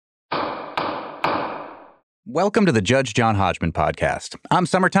Welcome to the Judge John Hodgman podcast. I'm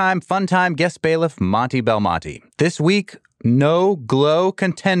summertime, fun time guest bailiff Monty Belmonte. This week, no glow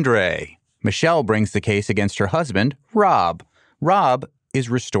contendere. Michelle brings the case against her husband, Rob. Rob is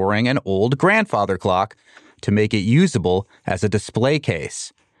restoring an old grandfather clock to make it usable as a display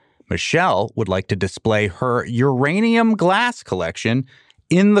case. Michelle would like to display her uranium glass collection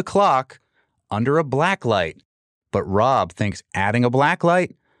in the clock under a black light. But Rob thinks adding a black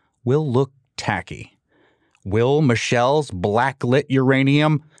light will look tacky. Will Michelle's blacklit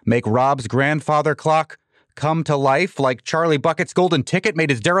uranium make Rob's grandfather clock come to life like Charlie Bucket's golden ticket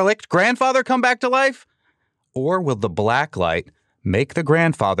made his derelict grandfather come back to life? Or will the black light make the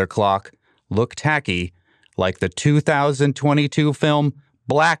grandfather clock look tacky like the 2022 film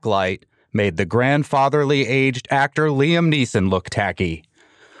Blacklight made the grandfatherly aged actor Liam Neeson look tacky?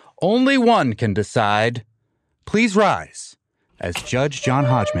 Only one can decide. Please rise as Judge John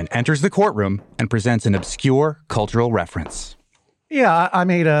Hodgman enters the courtroom and presents an obscure cultural reference. Yeah, I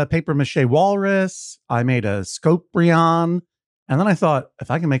made a papier-mâché walrus. I made a scoprion. And then I thought, if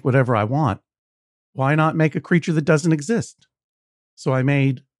I can make whatever I want, why not make a creature that doesn't exist? So I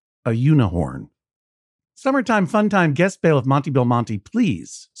made a unicorn. Summertime fun time guest bailiff Monty Belmonte,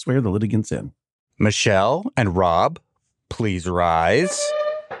 please swear the litigants in. Michelle and Rob, please rise.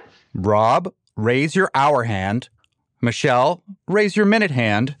 Rob, raise your hour hand. Michelle, raise your minute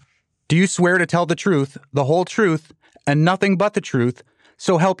hand. Do you swear to tell the truth, the whole truth, and nothing but the truth,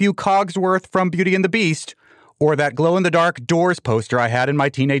 so help you Cogsworth from Beauty and the Beast, or that glow-in-the-dark Doors poster I had in my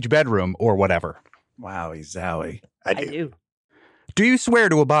teenage bedroom, or whatever? Wowie zowie. I do. Do you swear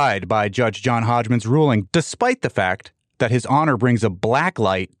to abide by Judge John Hodgman's ruling, despite the fact that his honor brings a black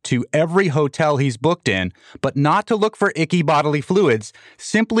light to every hotel he's booked in, but not to look for icky bodily fluids,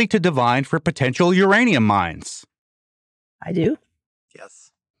 simply to divine for potential uranium mines? I do.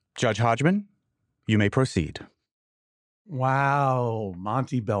 Yes. Judge Hodgman, you may proceed. Wow,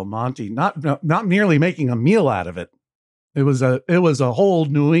 Monty Belmonte, not merely making a meal out of it. It was a whole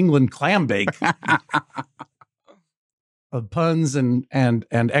New England clam bake of puns and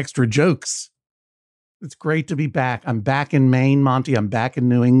extra jokes. It's great to be back. I'm back in Maine, Monty. I'm back in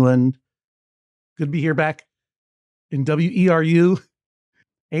New England. Good to be here back in WERU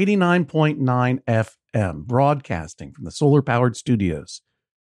 89.9 FM, broadcasting from the solar-powered studios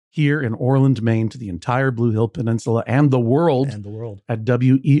here in Orland, Maine, to the entire Blue Hill Peninsula and the world at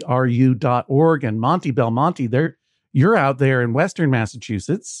WERU.org. And Monty Belmonte, you're out there in Western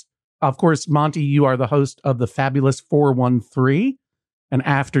Massachusetts. Of course, Monty, you are the host of the Fabulous 413, an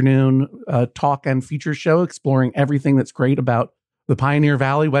afternoon talk and feature show exploring everything that's great about the Pioneer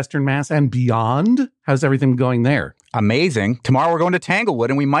Valley, Western Mass, and beyond. How's everything going there? Amazing. Tomorrow we're going to Tanglewood,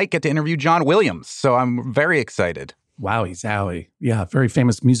 and we might get to interview John Williams, so I'm very excited. Wowie zowie. Yeah, very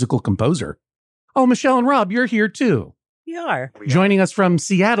famous musical composer. Oh, Michelle and Rob, you're here too. We are. Joining us from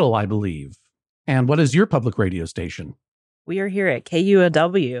Seattle, I believe. And what is your public radio station? We are here at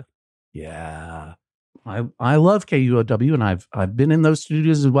KUOW. Yeah, I love KUOW, and I've been in those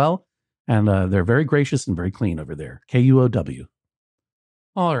studios as well, and they're very gracious and very clean over there. KUOW.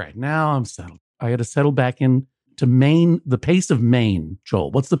 All right, now I'm settled. I got to settle back in to Maine, the pace of Maine. Joel,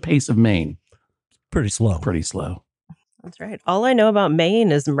 what's the pace of Maine? Pretty slow. Pretty slow. That's right. All I know about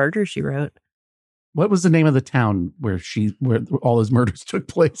Maine is Murder, She Wrote. What was the name of the town where all his murders took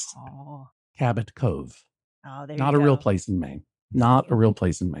place? Oh, Cabot Cove. oh there Not you a real go. place in Maine. Not a real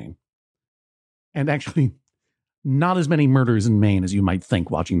place in Maine. And actually, not as many murders in Maine as you might think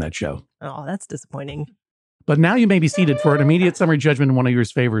watching that show. Oh, that's disappointing. But now you may be seated for an immediate summary judgment in one of your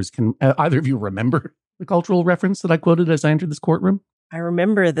favors. Can either of you remember the cultural reference that I quoted as I entered this courtroom? I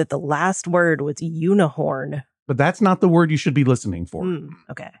remember that the last word was unicorn. But that's not the word you should be listening for.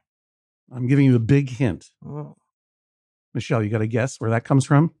 Okay. I'm giving you a big hint. Oh, Michelle, you got to guess where that comes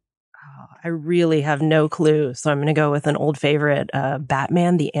from? I really have no clue, so I'm going to go with an old favorite,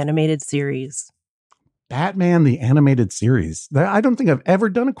 Batman, the animated series. Batman, the animated series. I don't think I've ever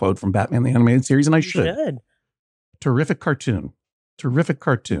done a quote from Batman, the animated series, and I You should. Terrific cartoon. Terrific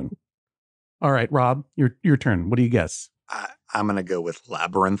cartoon. All right, Rob, your turn. What do you guess? I'm going to go with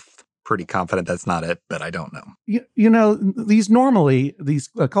Labyrinth. Pretty confident that's not it, but I don't know. You know, these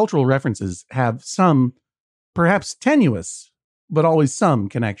cultural references have some, perhaps tenuous, but always some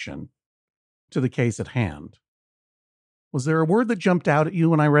connection to the case at hand. Was there a word that jumped out at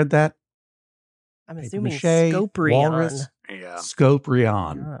you when I read that? I'm assuming Papier-mâché, Scoprion. walrus. Yeah.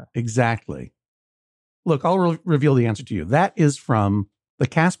 Scoprion. Ah. Exactly. Look, I'll reveal the answer to you. That is from the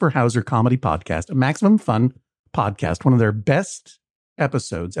Casper Hauser Comedy Podcast, a Maximum Fun podcast, one of their best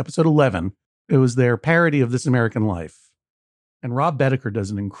episodes, episode 11. It was their parody of This American Life. And Rob Bedecker does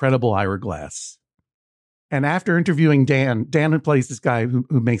an incredible Ira Glass. And after interviewing Dan plays this guy who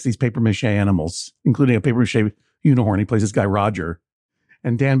makes these paper mache animals, including a paper mache unicorn. He plays this guy, Roger.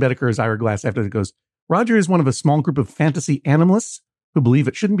 And Dan Bedecker is Ira Glass after that goes, Roger is one of a small group of fantasy animalists who believe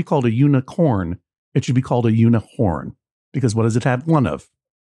it shouldn't be called a unicorn. It should be called a unihorn. Because what does it have one of?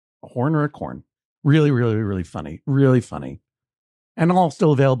 A horn or a corn? Really, really, really funny. Really funny. And all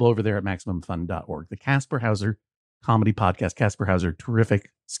still available over there at MaximumFun.org. The Casper Hauser Comedy Podcast. Casper Hauser,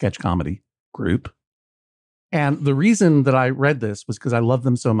 terrific sketch comedy group. And the reason that I read this was because I love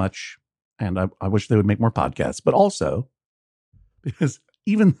them so much. And I wish they would make more podcasts. But also because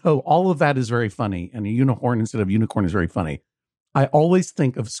even though all of that is very funny and a unicorn instead of unicorn is very funny, I always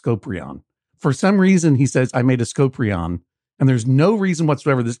think of Scoprion. For some reason, he says, I made a Scoprion. And there's no reason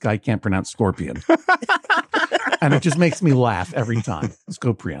whatsoever this guy can't pronounce scorpion. And it just makes me laugh every time.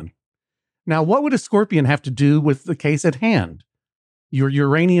 Scoprion. Now, what would a scorpion have to do with the case at hand? Your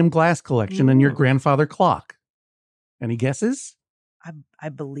uranium glass collection and your grandfather clock. Any guesses? I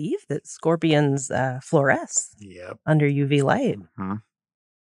believe that scorpions fluoresce under UV light. Mm-hmm.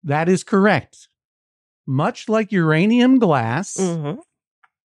 That is correct. Much like uranium glass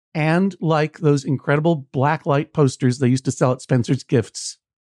and like those incredible black light posters they used to sell at Spencer's Gifts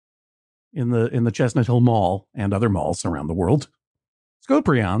in the Chestnut Hill Mall and other malls around the world.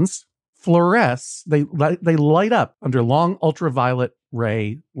 Scoprions fluoresce. They light up under long ultraviolet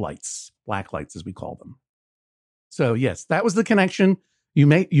ray lights, black lights as we call them. So yes, that was the connection. You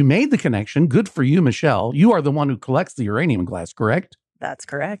made the connection. Good for you, Michelle. You are the one who collects the uranium glass, correct? That's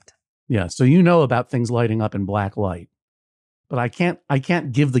correct. Yeah, so you know about things lighting up in black light. But I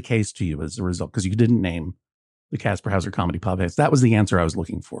can't give the case to you as a result because you didn't name the Casper Hauser Comedy Podcast. That was the answer I was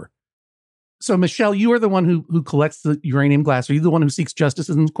looking for. So Michelle, you are the one who collects the uranium glass. Are you the one who seeks justice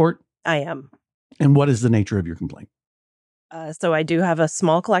in court? I am. And what is the nature of your complaint? So I do have a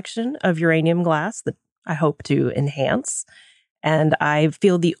small collection of uranium glass that I hope to enhance. And I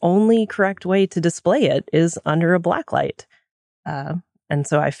feel the only correct way to display it is under a black light. And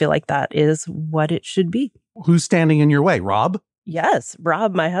so I feel like that is what it should be. Who's standing in your way? Rob? Yes,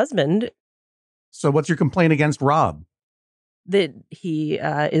 Rob, my husband. So what's your complaint against Rob? That he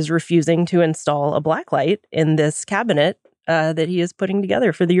is refusing to install a black light in this cabinet that he is putting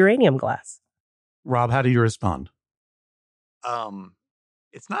together for the uranium glass. Rob, how do you respond?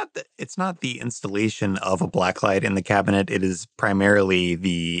 It's not the installation of a blacklight in the cabinet. It is primarily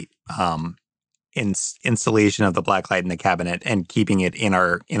the installation of the blacklight in the cabinet and keeping it in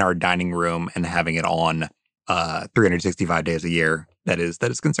our dining room and having it on 365 days a year. That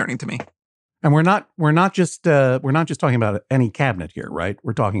is concerning to me. And we're not just talking about any cabinet here, right?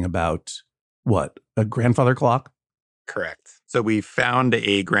 We're talking about what? A grandfather clock? Correct. So we found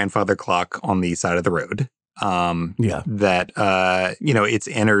a grandfather clock on the side of the road. That its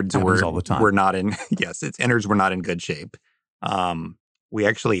innards were not in its innards were not in good shape. We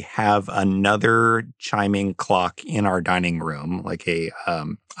actually have another chiming clock in our dining room, like a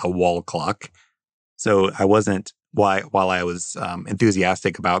wall clock. So I wasn't while I was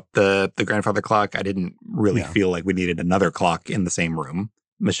enthusiastic about the grandfather clock, I didn't really feel like we needed another clock in the same room.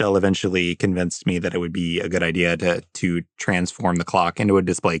 Michelle eventually convinced me that it would be a good idea to transform the clock into a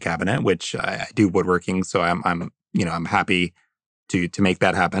display cabinet, which I do woodworking, so I'm happy to make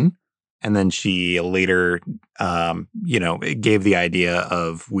that happen. And then she later, gave the idea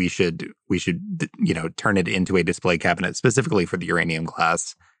of we should turn it into a display cabinet specifically for the uranium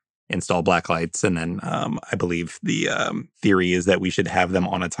glass, install black lights, and then I believe the theory is that we should have them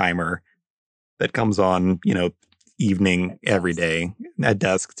on a timer that comes on, evening every day at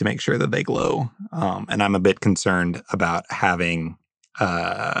dusk to make sure that they glow. And I'm a bit concerned about having,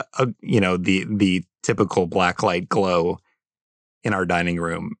 the typical black light glow in our dining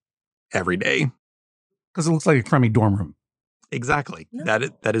room every day. Because it looks like a crummy dorm room. Exactly. No.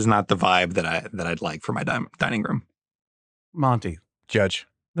 That is not the vibe that I'd like for my dining room. Monty. Judge.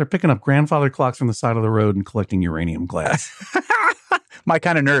 They're picking up grandfather clocks from the side of the road and collecting uranium glass. My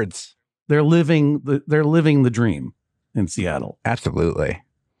kind of nerds. They're living the dream in Seattle. Absolutely.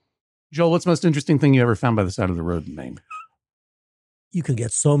 Joel, what's the most interesting thing you ever found by the side of the road in Maine? You can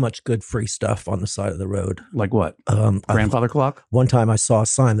get so much good free stuff on the side of the road. Like what? Grandfather clock? One time I saw a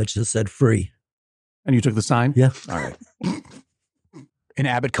sign that just said free. And you took the sign? Yeah. All right. In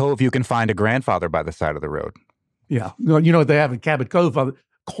Abbott Cove, you can find a grandfather by the side of the road. Yeah. You know what they have in Cabot Cove?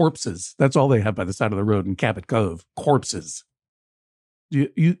 Corpses. That's all they have by the side of the road in Cabot Cove. Corpses.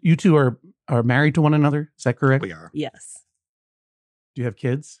 You two are married to one another? Is that correct? We are. Yes. Do you have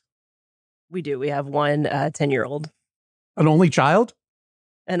kids? We do. We have one 10-year-old. An only child?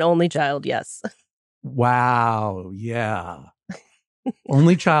 An only child, yes. Wow. Yeah.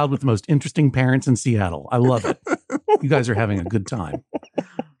 Only child with the most interesting parents in Seattle. I love it. You guys are having a good time.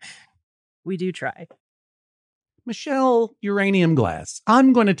 We do try. Michelle, uranium glass.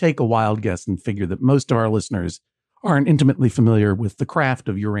 I'm going to take a wild guess and figure that most of our listeners aren't intimately familiar with the craft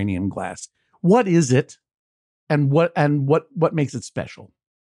of uranium glass. What is it, and what makes it special?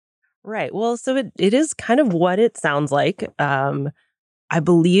 Right. Well, so it is kind of what it sounds like. I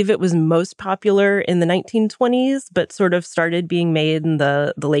believe it was most popular in the 1920s, but sort of started being made in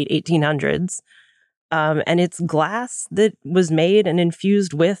the late 1800s. And it's glass that was made and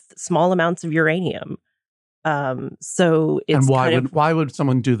infused with small amounts of uranium. So it's and why would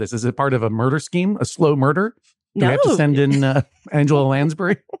someone do this? Is it part of a murder scheme, a slow murder? Do we have to send in Angela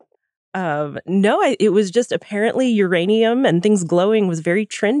Lansbury? No, it was just apparently uranium and things glowing was very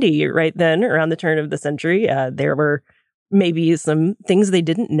trendy right then around the turn of the century. There were maybe some things they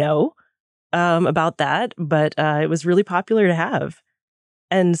didn't know about that, but it was really popular to have.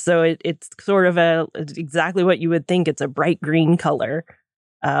 And so it's sort of exactly what you would think. It's a bright green color.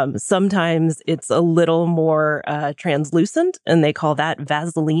 Sometimes it's a little more translucent, and they call that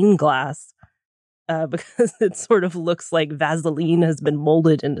Vaseline glass. Because it sort of looks like Vaseline has been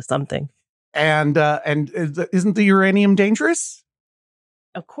molded into something. And isn't the uranium dangerous?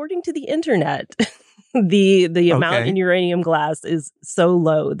 According to the internet, the amount in uranium glass is so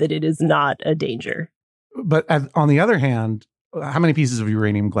low that it is not a danger. But on the other hand, how many pieces of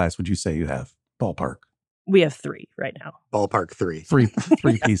uranium glass would you say you have? Ballpark. We have 3 right now. Ballpark 3. Three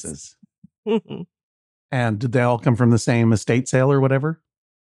pieces. Mm-hmm. And did they all come from the same estate sale or whatever?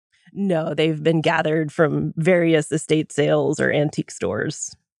 No, they've been gathered from various estate sales or antique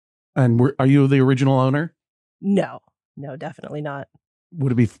stores. And are you the original owner? No, definitely not.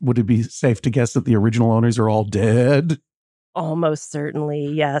 Would it be safe to guess that the original owners are all dead? Almost certainly,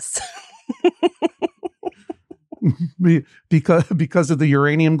 yes. because of the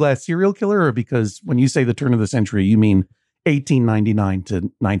uranium glass serial killer, or because when you say the turn of the century, you mean 1899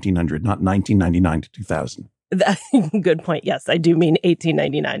 to 1900, not 1999 to 2000? Good point. Yes, I do mean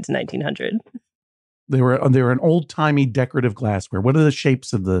 1899 to 1900. They were an old-timey decorative glassware. What are the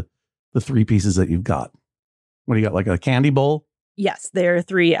shapes of the 3 pieces that you've got? What do you got, like a candy bowl? Yes, there are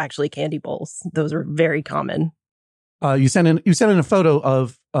 3 actually candy bowls. Those are very common. You sent in a photo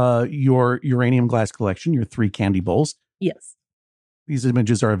of your uranium glass collection, your 3 candy bowls. Yes. These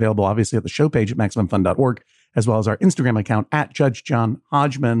images are available, obviously, at the show page at MaximumFun.org, as well as our Instagram account at Judge John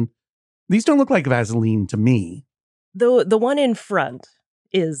Hodgman. These don't look like Vaseline to me. The one in front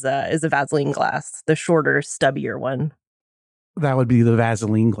is a Vaseline glass, the shorter, stubbier one. That would be the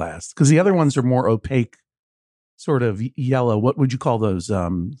Vaseline glass, because the other ones are more opaque, sort of yellow. What would you call those?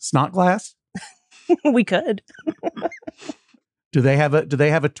 Snot glass? We could. Do they have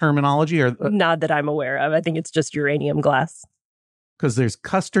a terminology, or not that I'm aware of? I think it's just uranium glass. Because there's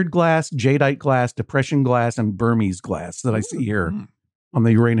custard glass, jadeite glass, depression glass, and Burmese glass that I see here on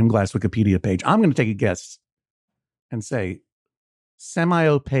the uranium glass Wikipedia page. I'm going to take a guess and say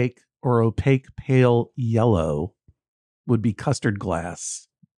semi-opaque or opaque pale yellow would be custard glass,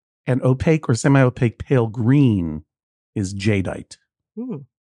 and opaque or semi-opaque pale green is jadeite.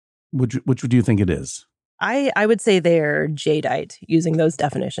 Which would you think it is? I would say they're jadeite, using those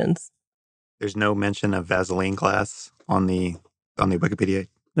definitions. There's no mention of Vaseline glass on the Wikipedia.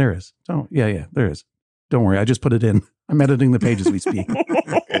 There is. Oh, yeah, there is. Don't worry, I just put it in. I'm editing the page as we speak.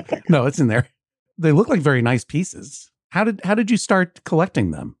 No, it's in there. They look like very nice pieces. How did you start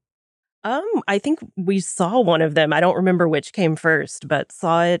collecting them? I think we saw one of them. I don't remember which came first, but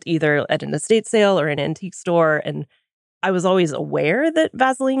saw it either at an estate sale or an antique store. And I was always aware that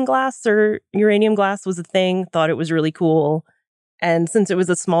Vaseline glass or uranium glass was a thing, thought it was really cool. And since it was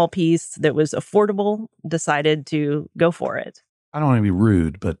a small piece that was affordable, decided to go for it. I don't want to be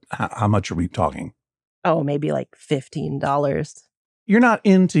rude, but how much are we talking? Oh, maybe like $15. You're not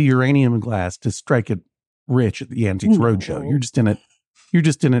into uranium glass to strike it rich at the Antiques Roadshow. You're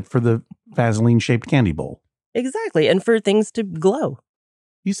just in it for the Vaseline-shaped candy bowl. Exactly, and for things to glow.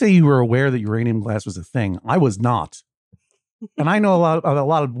 You say you were aware that uranium glass was a thing. I was not. And I know a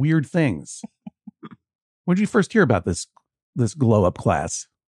lot of weird things. When did you first hear about this glow-up glass?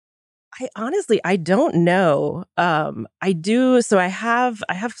 I don't know. I do. So I have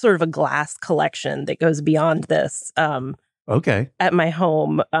sort of a glass collection that goes beyond this. Okay. At my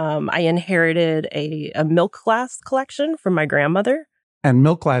home, I inherited a milk glass collection from my grandmother. And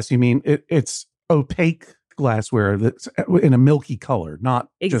milk glass, you mean it's opaque glassware that's in a milky color, not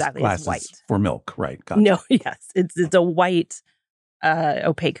exactly, just glasses it's white for milk, right? Gotcha. No, yes, it's a white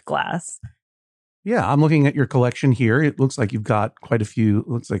opaque glass. Yeah, I'm looking at your collection here. It looks like you've got quite a few. It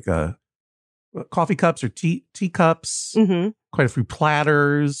looks like coffee cups or teacups, quite a few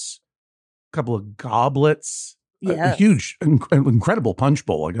platters, a couple of goblets, a huge, incredible punch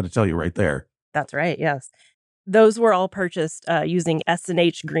bowl, I got to tell you right there. That's right, yes. Those were all purchased using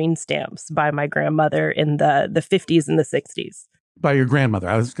S&H green stamps by my grandmother in the 50s and the 60s. By your grandmother.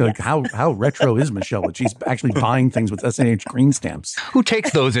 I was like, how retro is Michelle that she's actually buying things with S&H green stamps? Who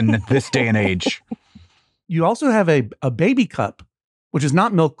takes those in this day and age? You also have a baby cup, which is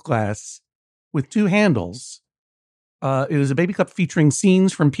not milk glass, with two handles. It is a baby cup featuring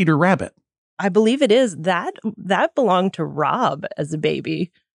scenes from Peter Rabbit. I believe it is. That belonged to Rob as a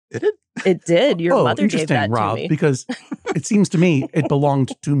baby. Did it? It did. Your mother gave that Rob, to me. Because it seems to me it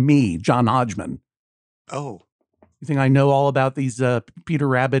belonged to me, John Hodgman. Oh. You think I know all about these Peter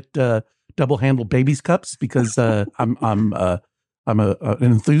Rabbit double-handled babies cups because I'm an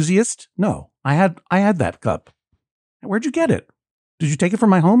enthusiast? No, I had that cup. Where'd you get it? Did you take it from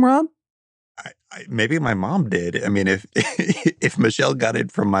my home, Rob? Maybe my mom did. I mean, if Michelle got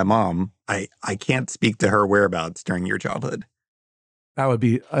it from my mom, I can't speak to her whereabouts during your childhood. That would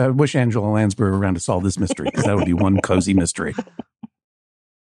be, I wish Angela Lansbury were around to solve this mystery, because that would be one cozy mystery.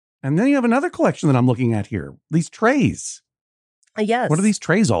 And then you have another collection that I'm looking at here. These trays. Yes. What are these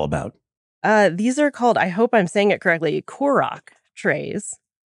trays all about? These are called, I hope I'm saying it correctly, Korok trays.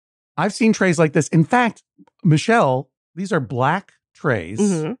 I've seen trays like this. In fact, Michelle, these are black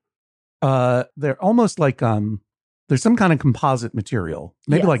trays. They're almost like, there's some kind of composite material,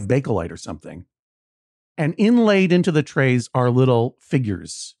 maybe like Bakelite or something. And inlaid into the trays are little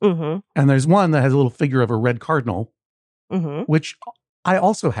figures. And there's one that has a little figure of a red cardinal, which I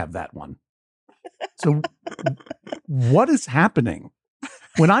also have that one. So what is happening?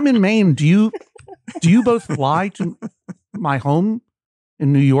 When I'm in Maine, do you both fly to my home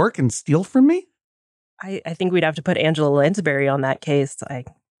in New York and steal from me? I think we'd have to put Angela Lansbury on that case. I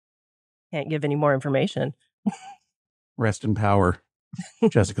can't give any more information. Rest in power,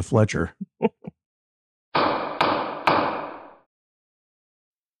 Jessica Fletcher.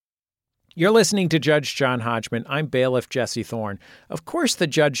 You're listening to Judge John Hodgman. I'm Bailiff Jesse Thorne. Of course, the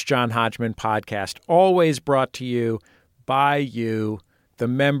Judge John Hodgman podcast, always brought to you by you, the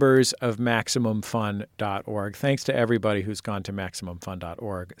members of MaximumFun.org. Thanks to everybody who's gone to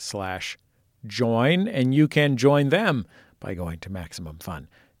MaximumFun.org/join, and you can join them by going to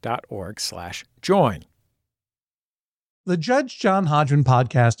MaximumFun.org/join. The Judge John Hodgman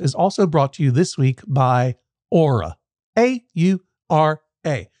podcast is also brought to you this week by Aura.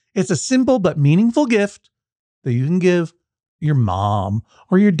 A-U-R-A. It's a simple but meaningful gift that you can give your mom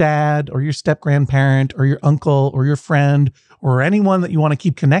or your dad or your step-grandparent or your uncle or your friend or anyone that you want to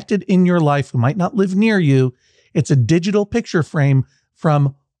keep connected in your life who might not live near you. It's a digital picture frame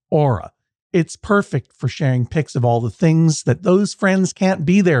from Aura. It's perfect for sharing pics of all the things that those friends can't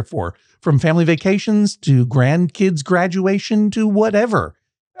be there for, from family vacations to grandkids' graduation to whatever.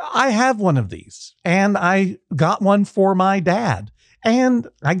 I have one of these, and I got one for my dad. And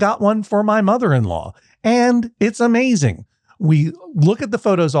I got one for my mother-in-law, and it's amazing. We look at the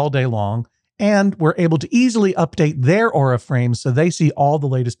photos all day long, and we're able to easily update their Aura frames so they see all the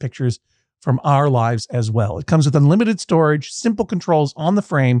latest pictures from our lives as well. It comes with unlimited storage, simple controls on the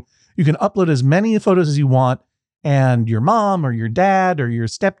frame. You can upload as many photos as you want, and your mom or your dad or your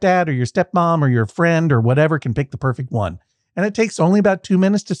stepdad or your stepmom or your friend or whatever can pick the perfect one. And it takes only about 2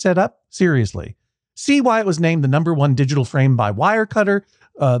 minutes to set up. Seriously. See why it was named the #1 digital frame by Wirecutter,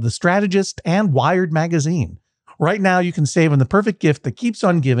 The Strategist, and Wired Magazine. Right now, you can save on the perfect gift that keeps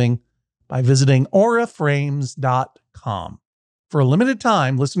on giving by visiting auraframes.com. For a limited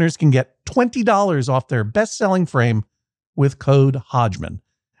time, listeners can get $20 off their best-selling frame with code Hodgman.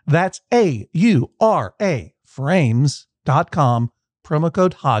 That's A-U-R-A frames.com, promo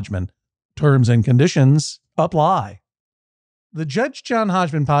code Hodgman. Terms and conditions apply. The Judge John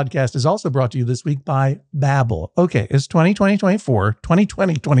Hodgman podcast is also brought to you this week by Babbel. Okay, it's 2024.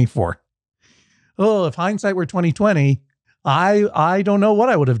 Oh, if hindsight were 2020, I don't know what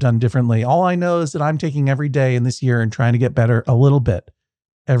I would have done differently. All I know is that I'm taking every day in this year and trying to get better a little bit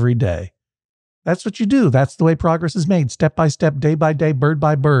every day. That's what you do. That's the way progress is made, step by step, day by day, bird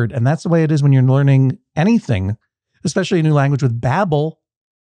by bird. And that's the way it is when you're learning anything, especially a new language with Babbel.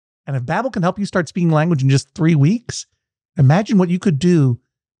 And if Babbel can help you start speaking language in just 3 weeks, imagine what you could do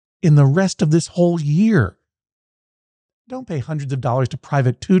in the rest of this whole year. Don't pay hundreds of dollars to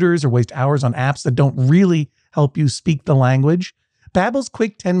private tutors or waste hours on apps that don't really help you speak the language. Babbel's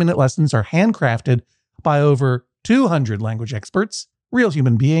quick 10-minute lessons are handcrafted by over 200 language experts, real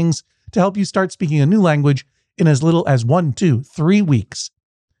human beings, to help you start speaking a new language in as little as 1, 2, 3 weeks.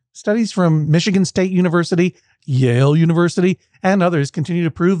 Studies from Michigan State University, Yale University, and others continue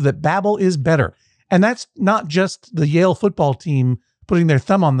to prove that Babbel is better. And that's not just the Yale football team putting their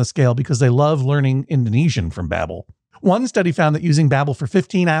thumb on the scale because they love learning Indonesian from Babbel. One study found that using Babbel for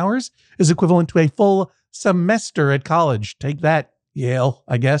 15 hours is equivalent to a full semester at college. Take that, Yale,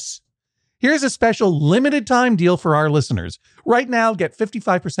 I guess. Here's a special limited time deal for our listeners. Right now, get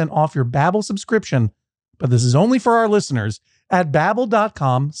 55% off your Babbel subscription, but this is only for our listeners at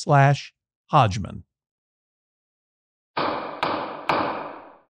babbel.com/Hodgman.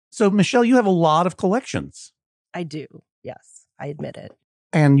 So, Michelle, you have a lot of collections. I do. Yes, I admit it.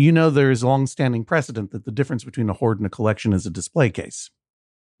 And you know there's longstanding precedent that the difference between a hoard and a collection is a display case.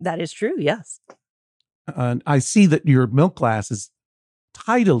 That is true, yes. I see that your milk glass is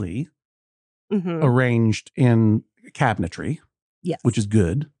tidily arranged in cabinetry, yes, which is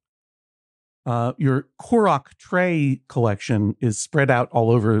good. Your Korok tray collection is spread out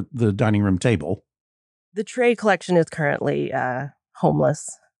all over the dining room table. The tray collection is currently homeless.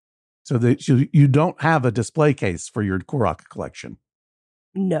 So you don't have a display case for your Korok collection?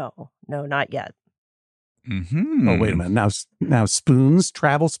 No, not yet. Mm-hmm. Oh, wait a minute. Now spoons,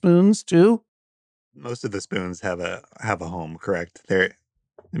 travel spoons too? Most of the spoons have a home, correct? They're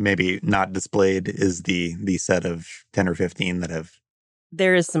maybe not displayed is the set of 10 or 15 that have.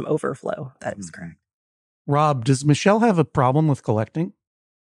 There is some overflow. That is correct. Rob, does Michelle have a problem with collecting?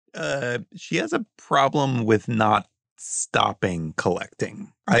 She has a problem with not stopping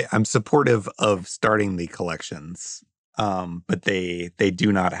collecting. I'm supportive of starting the collections, but they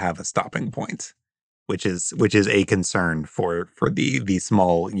do not have a stopping point, which is a concern for the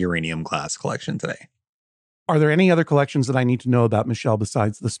small uranium glass collection today. Are there any other collections that I need to know about, Michelle,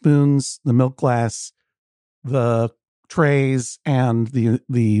 besides the spoons, the milk glass, the trays, and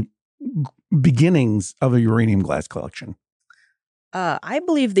the beginnings of a uranium glass collection? I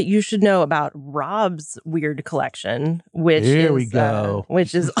believe that you should know about Rob's weird collection, which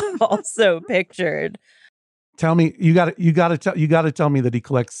is also pictured. Tell me, you got to tell me that he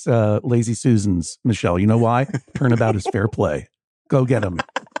collects Lazy Susans, Michelle. You know why? Turnabout is fair play. Go get him.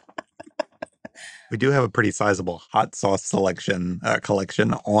 We do have a pretty sizable hot sauce collection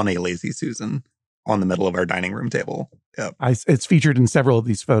on a Lazy Susan on the middle of our dining room table. Yep. It's featured in several of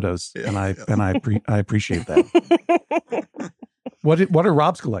these photos, and I appreciate that. What are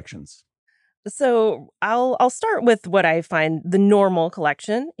Rob's collections? So I'll start with what I find the normal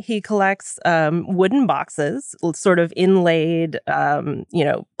collection. He collects wooden boxes, sort of inlaid,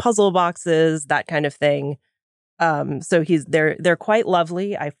 puzzle boxes, that kind of thing. So they're quite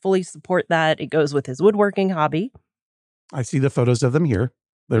lovely. I fully support that. It goes with his woodworking hobby. I see the photos of them here.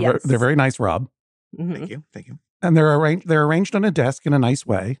 They're very nice, Rob. Mm-hmm. Thank you. And they're arranged on a desk in a nice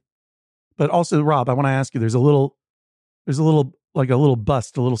way. But also, Rob, I want to ask you. There's a little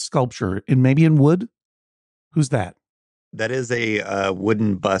bust, a little sculpture, maybe in wood. Who's that? That is a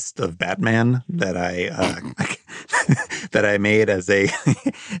wooden bust of Batman that I made as a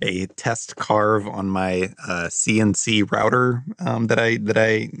test carve on my CNC router that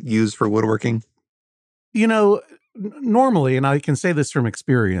I use for woodworking. You know, normally, and I can say this from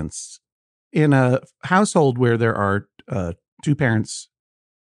experience, in a household where there are two parents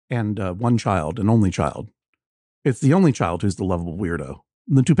and one child, an only child, it's the only child who's the lovable weirdo.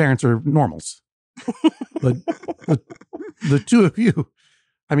 And the two parents are normals. But the two of you,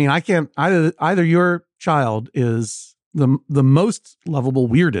 I mean, I can't, either your child is the most lovable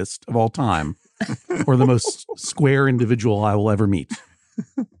weirdest of all time or the most square individual I will ever meet.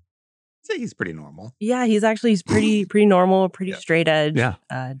 I'd say he's pretty normal. Yeah, he's pretty normal, pretty straight edge. Yeah.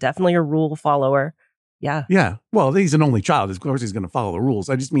 Definitely a rule follower. Yeah. Yeah. Well, he's an only child. Of course he's going to follow the rules.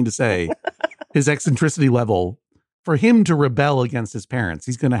 I just mean to say his eccentricity level, for him to rebel against his parents,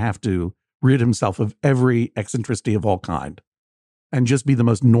 he's going to have to rid himself of every eccentricity of all kind and just be the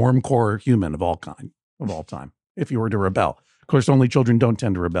most normcore human of all time, if he were to rebel. Of course, only children don't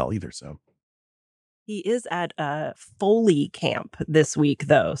tend to rebel either, so. He is at Foley camp this week,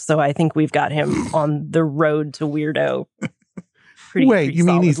 though, so I think we've got him on the road to weirdo. Wait, you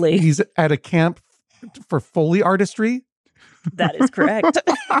mean he's at a camp for Foley artistry? That is correct.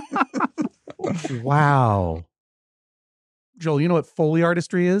 Wow. Joel, you know what Foley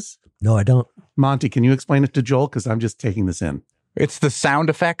artistry is? No, I don't. Monty, can you explain it to Joel? Because I'm just taking this in. It's the sound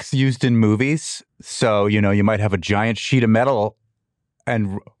effects used in movies. So, you might have a giant sheet of metal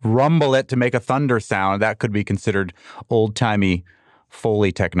and rumble it to make a thunder sound. That could be considered old-timey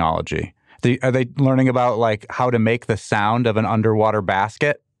Foley technology. Are they learning about how to make the sound of an underwater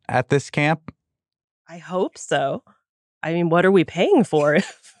basket at this camp? I hope so. I mean, what are we paying for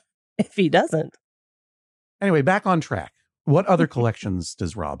if he doesn't? Anyway, back on track. What other collections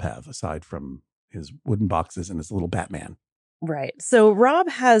does Rob have aside from his wooden boxes and his little Batman. Right. So Rob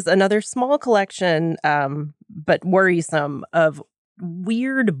has another small collection, but worrisome, of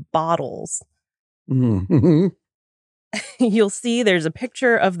weird bottles. Mm-hmm. You'll see there's a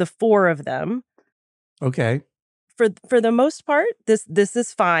picture of the 4 of them. Okay. For the most part, this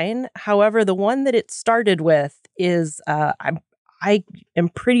is fine. However, the one that it started with is I am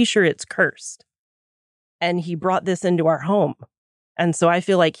pretty sure it's cursed. And he brought this into our home. And so I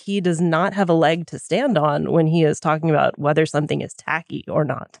feel like he does not have a leg to stand on when he is talking about whether something is tacky or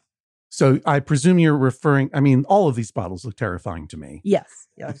not. So I presume you're referring, I mean, all of these bottles look terrifying to me. Yes.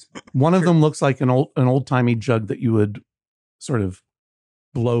 One of them looks like an old-timey jug that you would sort of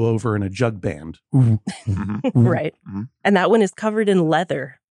blow over in a jug band. Right. Mm-hmm. And that one is covered in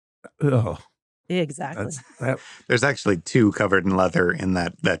leather. Oh. Exactly. There's actually 2 covered in leather in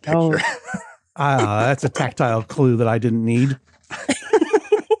that picture. Oh. That's a tactile clue that I didn't need.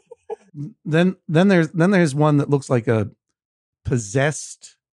 Then there's one that looks like a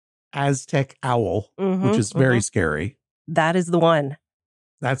possessed Aztec owl, which is very scary. That is the one.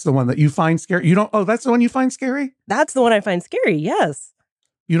 That's the one that you find scary. You don't. Oh, that's the one you find scary. That's the one I find scary. Yes.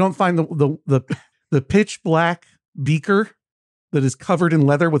 You don't find the pitch black beaker that is covered in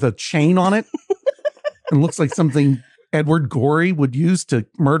leather with a chain on it and looks like something Edward Gorey would use to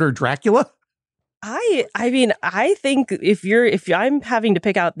murder Dracula. I mean, I think if I'm having to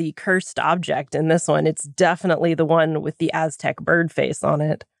pick out the cursed object in this one, it's definitely the one with the Aztec bird face on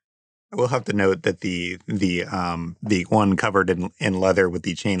it. We'll have to note that the one covered in leather with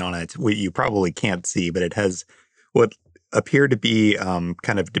the chain on it, you probably can't see, but it has what appear to be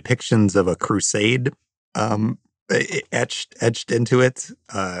kind of depictions of a crusade etched into it.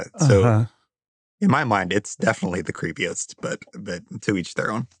 So in my mind, it's definitely the creepiest, but to each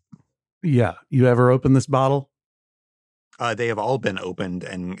their own. Yeah. You ever open this bottle? They have all been opened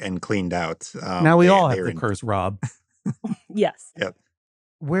and cleaned out. Now we all have the curse, Rob. Yes. Yep.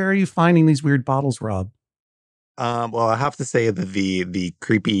 Where are you finding these weird bottles, Rob? Well, I have to say that the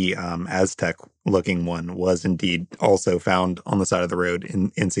creepy Aztec looking one was indeed also found on the side of the road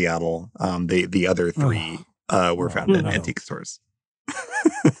in Seattle. The other 3 were found in antique stores.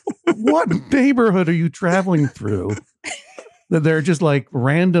 What neighborhood are you traveling through? That there are just like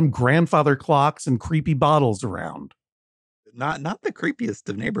random grandfather clocks and creepy bottles around. Not the creepiest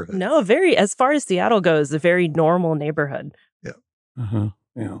of neighborhoods. No, as far as Seattle goes, a very normal neighborhood. Yeah.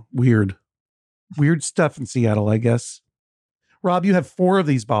 Yeah. Weird stuff in Seattle, I guess. Rob, you have 4 of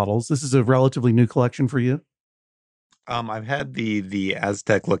these bottles. This is a relatively new collection for you. I've had the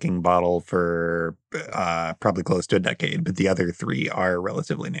Aztec looking bottle for probably close to a decade, but the other 3 are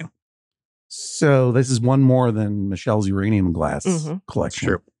relatively new. So this is one more than Michelle's uranium glass collection.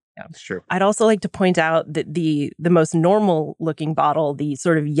 True. Yeah, it's true. I'd also like to point out that the most normal looking bottle, the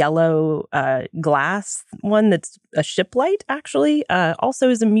sort of yellow glass one that's a ship light, actually, also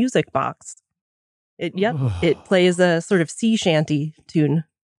is a music box. It plays a sort of sea shanty tune.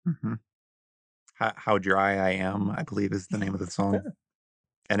 Mm-hmm. How Dry I Am, I believe, is the name of the song.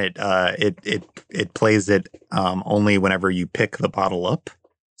 And it plays it only whenever you pick the bottle up,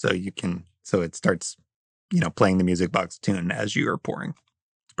 so it starts, playing the music box tune as you are pouring.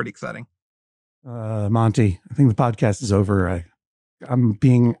 It's pretty exciting. Monty, I think the podcast is over. I'm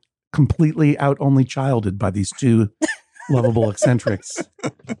being completely only childed by these 2 lovable eccentrics.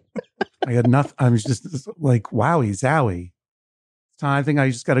 I had nothing. I was just like, wowie zowie. I think I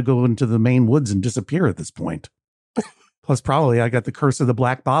just got to go into the Maine woods and disappear at this point. Plus, probably I got the curse of the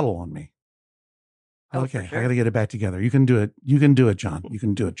black bottle on me. Okay, sure. I got to get it back together. You can do it. You can do it, John. You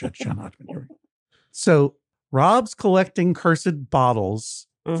can do it, Judge John Hodgman. So Rob's collecting cursed bottles,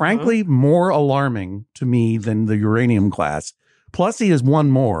 frankly, more alarming to me than the uranium glass. Plus, he has one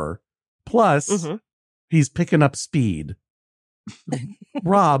more. Plus, he's picking up speed.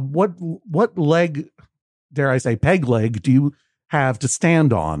 Rob, what leg, dare I say, peg leg, do you have to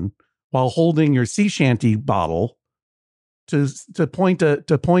stand on while holding your sea shanty bottle to point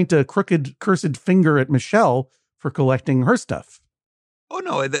a crooked, cursed finger at Michelle for collecting her stuff? Oh,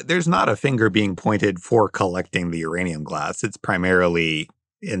 no, there's not a finger being pointed for collecting the uranium glass. It's primarily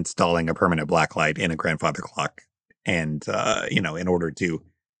installing a permanent blacklight in a grandfather clock and, in order to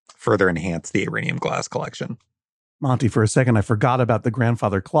further enhance the uranium glass collection. Monty, for a second, I forgot about the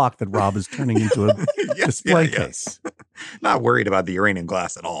grandfather clock that Rob is turning into a display case. Not worried about the uranium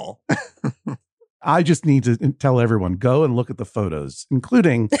glass at all. I just need to tell everyone, go and look at the photos,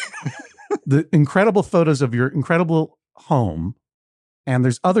 including the incredible photos of your incredible home. And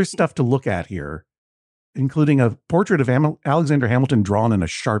there's other stuff to look at here, including a portrait of Alexander Hamilton drawn in a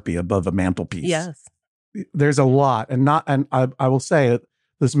Sharpie above a mantelpiece. Yes. There's a lot. And I will say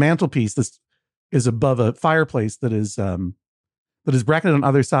this mantelpiece, is above a fireplace that is bracketed on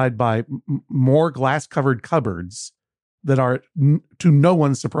either side by more glass-covered cupboards that are, to no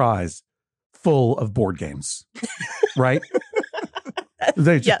one's surprise, full of board games, right?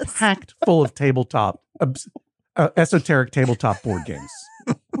 They're just packed full of tabletop, esoteric tabletop board games.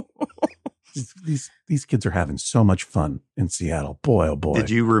 These kids are having so much fun in Seattle. Boy, oh boy! Did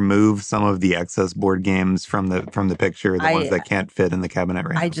you remove some of the excess board games from the picture, the ones that can't fit in the cabinet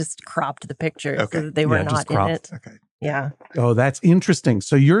right now? I just cropped the picture so that they were not in it. Okay. Yeah. Oh, that's interesting.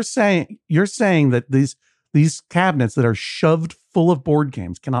 So you're saying that these cabinets that are shoved full of board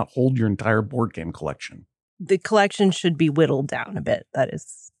games cannot hold your entire board game collection. The collection should be whittled down a bit. That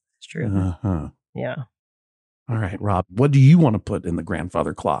is true. Uh-huh. Yeah. All right, Rob, what do you want to put in the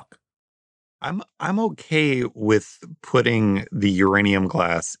grandfather clock? I'm okay with putting the uranium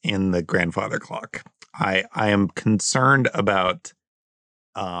glass in the grandfather clock. I am concerned about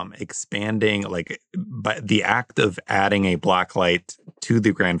expanding, but the act of adding a black light to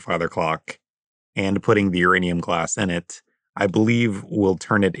the grandfather clock and putting the uranium glass in it, I believe will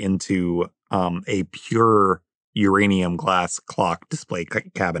turn it into a pure uranium glass clock display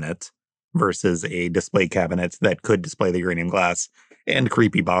cabinet versus a display cabinet that could display the uranium glass and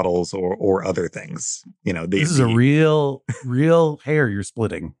creepy bottles or other things. This is a real hair you're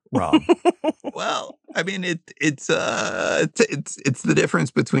splitting, Rob. Well, I mean, it's the difference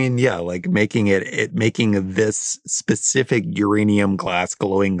between making this specific uranium glass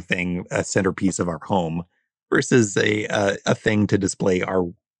glowing thing a centerpiece of our home versus a thing to display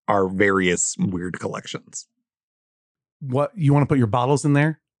our various weird collections. What, you want to put your bottles in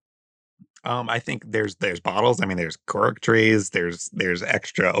there? I think there's bottles. I mean, there's cork trays. There's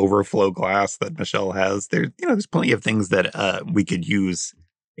extra overflow glass that Michelle has. There's plenty of things that we could use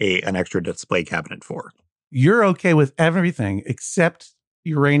an extra display cabinet for. You're okay with everything except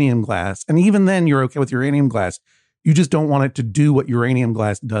uranium glass, and even then, you're okay with uranium glass. You just don't want it to do what uranium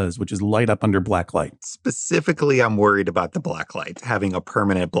glass does, which is light up under black light. Specifically, I'm worried about the black light, having a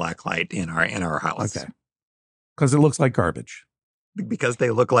permanent black light in our house. Okay, because it looks like garbage. Because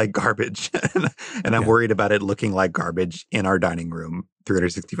they look like garbage. And I'm worried about it looking like garbage in our dining room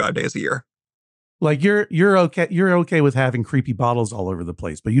 365 days a year. Like you're okay with having creepy bottles all over the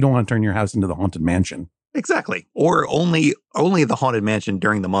place, but you don't want to turn your house into the Haunted Mansion. Exactly. Or only the Haunted Mansion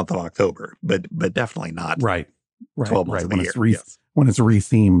during the month of October, but definitely not. Right. 12 months of the year. When it's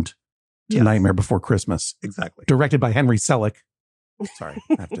rethemed to Nightmare Before Christmas. Exactly. Directed by Henry Selick. Sorry,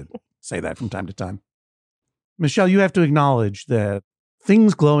 I have to say that from time to time. Michelle, you have to acknowledge that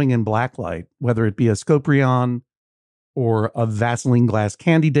things glowing in black light, whether it be a Scoprion or a Vaseline glass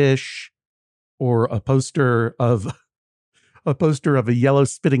candy dish or a poster of a yellow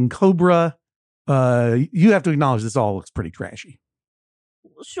spitting cobra, you have to acknowledge this all looks pretty trashy.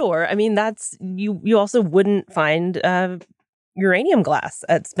 Sure. I mean, that's you also wouldn't find uranium glass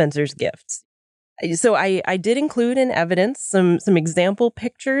at Spencer's Gifts. So I did include in evidence some example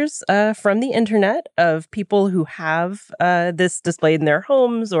pictures from the internet of people who have this displayed in their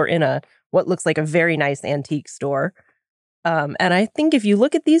homes or in what looks like a very nice antique store. And I think if you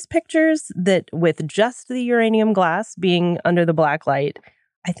look at these pictures, that with just the uranium glass being under the black light,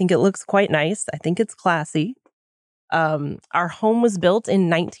 I think it looks quite nice. I think it's classy. Our home was built in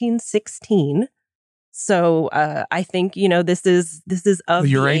 1916. So I think, this is of the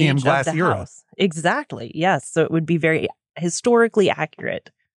uranium age glass of the era. house. Exactly. Yes. So it would be very historically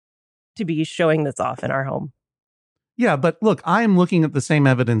accurate to be showing this off in our home. Yeah, but look, I'm looking at the same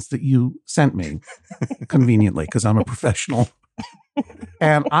evidence that you sent me conveniently because I'm a professional.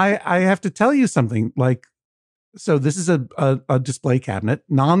 And I have to tell you something, so this is a display cabinet,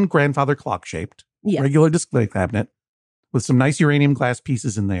 non-grandfather clock shaped, regular display cabinet with some nice uranium glass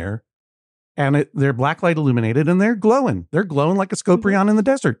pieces in there. And they're blacklight illuminated and they're glowing. They're glowing like a Scoprion in the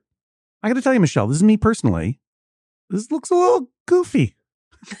desert. I got to tell you, Michelle, this is me personally. This looks a little goofy.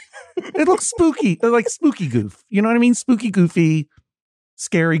 It looks spooky, like spooky goof. You know what I mean? Spooky, goofy,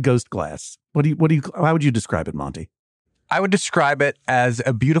 scary ghost glass. How would you describe it, Monty? I would describe it as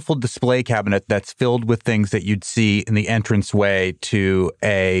a beautiful display cabinet that's filled with things that you'd see in the entranceway to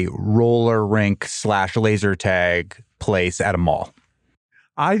a roller rink / laser tag place at a mall.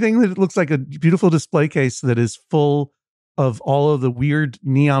 I think that it looks like a beautiful display case that is full of all of the weird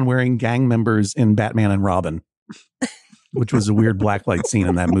neon-wearing gang members in Batman and Robin, which was a weird blacklight scene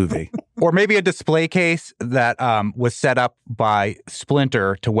in that movie. Or maybe a display case that was set up by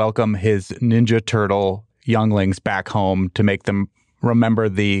Splinter to welcome his Ninja Turtle younglings back home to make them remember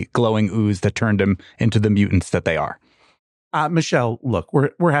the glowing ooze that turned them into the mutants that they are. Michelle, look,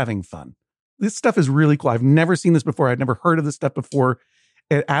 we're having fun. This stuff is really cool. I've never seen this before. I've never heard of this stuff before.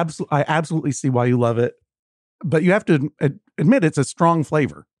 I absolutely see why you love it, but you have to admit it's a strong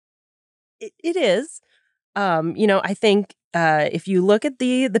flavor. It is. I think if you look at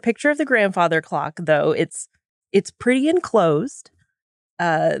the picture of the grandfather clock, though, it's pretty enclosed.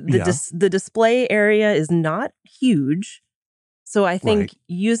 The display area is not huge. So I think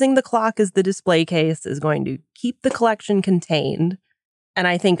using the clock as the display case is going to keep the collection contained. And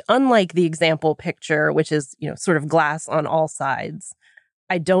I think unlike the example picture, which is, sort of glass on all sides,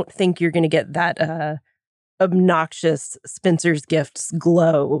 I don't think you're going to get that obnoxious Spencer's Gifts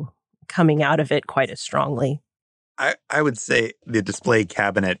glow coming out of it quite as strongly. I would say the display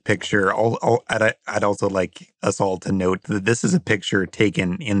cabinet picture, I'd also like us all to note that this is a picture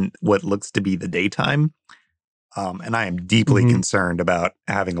taken in what looks to be the daytime. And I am deeply concerned about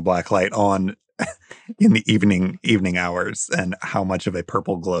having a black light on in the evening hours and how much of a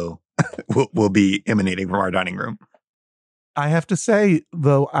purple glow will be emanating from our dining room. I have to say,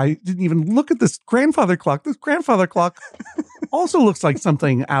 though, I didn't even look at this grandfather clock. This grandfather clock also looks like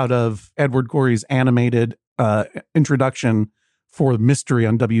something out of Edward Gorey's animated introduction for Mystery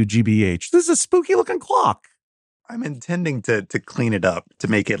on WGBH. This is a spooky looking clock. I'm intending to clean it up to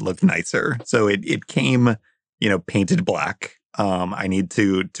make it look nicer. So it came, painted black. I need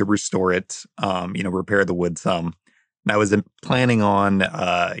to restore it, repair the wood some. And I was planning on,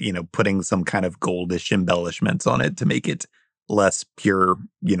 putting some kind of goldish embellishments on it to make it less pure,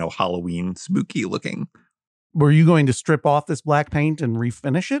 Halloween spooky looking. Were you going to strip off this black paint and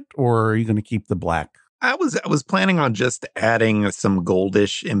refinish it, or are you going to keep the black? I was planning on just adding some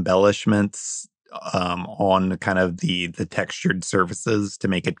goldish embellishments on kind of the textured surfaces to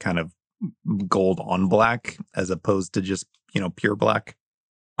make it kind of gold on black as opposed to just, pure black.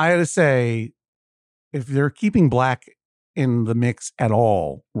 I had to say, if they're keeping black in the mix at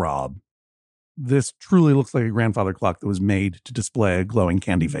all, Rob, this truly looks like a grandfather clock that was made to display a glowing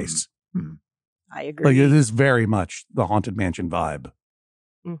candy face. Mm-hmm. I agree. Like, it is very much the Haunted Mansion vibe.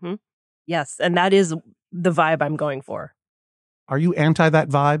 Mm-hmm. Yes, and that is the vibe I'm going for. Are you anti that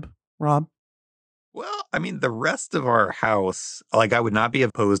vibe, Rob? Well, I mean, the rest of our house, I would not be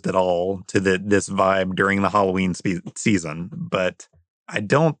opposed at all to this vibe during the Halloween season, but I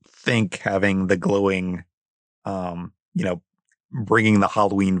don't think having the glowing, bringing the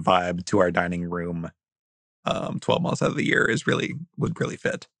Halloween vibe to our dining room 12 months out of the year would really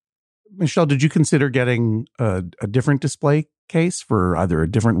fit. Michelle, did you consider getting a different display case for either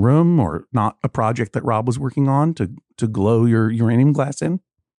a different room or not a project that Rob was working on to glow your uranium glass in?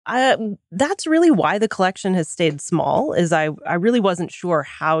 That's really why the collection has stayed small, is I really wasn't sure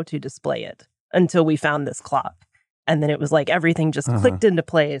how to display it until we found this clock. And then it was like everything just clicked into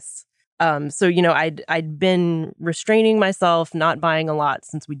place. So, I'd been restraining myself, not buying a lot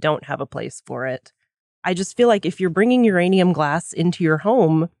since we don't have a place for it. I just feel like if you're bringing uranium glass into your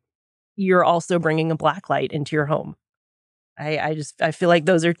home, you're also bringing a black light into your home. I feel like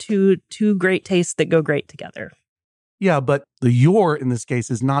those are two great tastes that go great together. Yeah, but the your in this case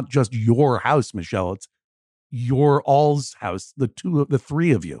is not just your house, Michelle. It's your all's house, the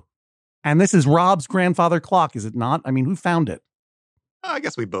three of you. And this is Rob's grandfather clock, is it not? I mean, who found it? I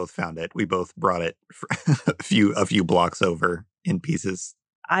guess we both found it. We both brought it a few blocks over in pieces.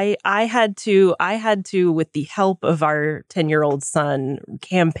 I had to, with the help of our 10-year-old son,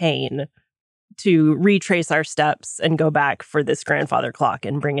 campaign to retrace our steps and go back for this grandfather clock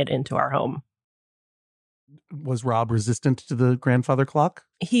and bring it into our home. Was Rob resistant to the grandfather clock?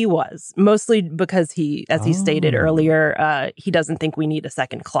 He was, mostly because he stated earlier, he doesn't think we need a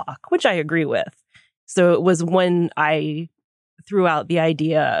second clock, which I agree with. So it was when I threw out the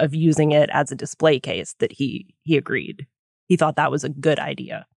idea of using it as a display case that he agreed. He thought that was a good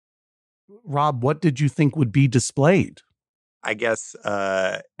idea. Rob, what did you think would be displayed? I guess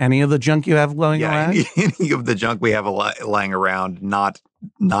any of the junk you have lying around? Any of the junk we have lying around, not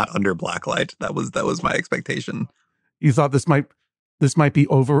under blacklight. That was my expectation. You thought this might be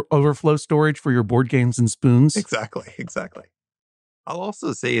overflow storage for your board games and spoons? Exactly. I'll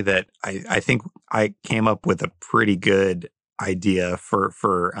also say that I think I came up with a pretty good idea for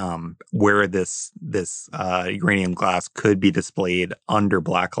where this uranium glass could be displayed under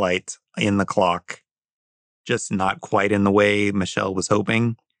blacklight in the clock, just not quite in the way Michelle was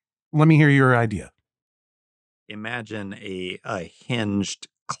hoping. Let me hear your idea. Imagine a hinged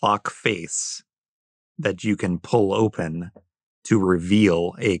clock face that you can pull open to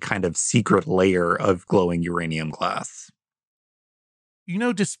reveal a kind of secret layer of glowing uranium glass.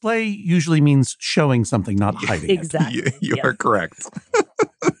 Display usually means showing something, not hiding exactly. it. You are correct.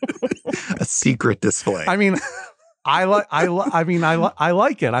 A secret display. I mean, I like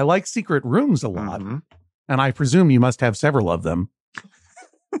it. I like secret rooms a lot. Mm-hmm. And I presume you must have several of them.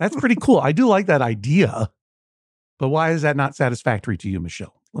 That's pretty cool. I do like that idea. But why is that not satisfactory to you,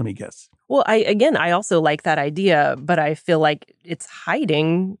 Michelle? Let me guess. Well, I also like that idea, but I feel like it's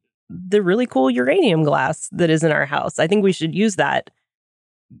hiding the really cool uranium glass that is in our house. I think we should use that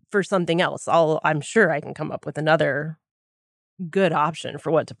for something else. I'm sure I can come up with another good option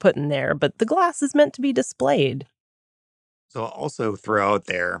for what to put in there, but the glass is meant to be displayed. So I'll also throw out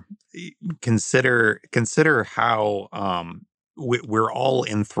there, consider how we're all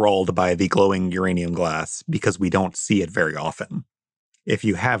enthralled by the glowing uranium glass because we don't see it very often. If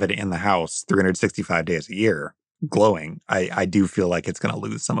you have it in the house 365 days a year glowing, I do feel like it's going to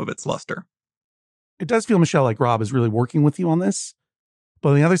lose some of its luster. It does feel, Michelle, like Rob is really working with you on this. But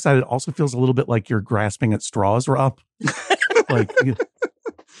on the other side, it also feels a little bit like you're grasping at straws, Rob.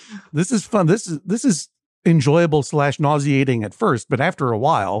 This is fun. This is enjoyable / nauseating at first, but after a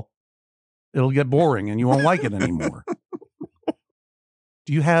while, it'll get boring and you won't like it anymore.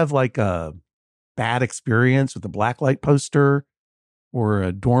 Do you have like a bad experience with a blacklight poster or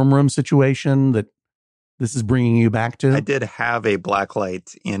a dorm room situation that this is bringing you back to? I did have a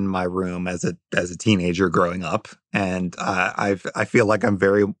blacklight in my room as a teenager growing up, and I feel like I'm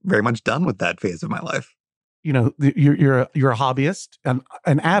very, very much done with that phase of my life. You know, you're a hobbyist,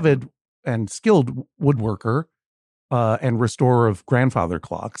 an avid and skilled woodworker, and restorer of grandfather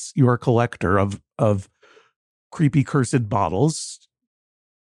clocks. You're a collector of creepy cursed bottles.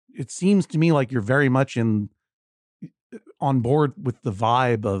 It seems to me like you're very much on board with the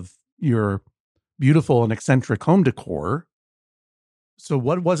vibe of your beautiful and eccentric home decor. So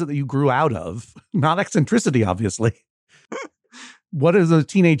what was it that you grew out of? Not eccentricity, obviously. What are the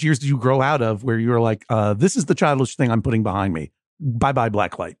teenage years did you grow out of where you were like, this is the childish thing I'm putting behind me. Bye-bye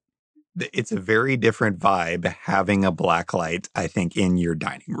blacklight. It's a very different vibe having a blacklight, I think, in your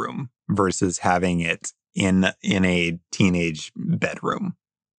dining room versus having it in a teenage bedroom.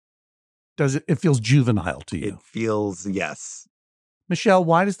 Does it feels juvenile to you? It feels, yes. Michelle,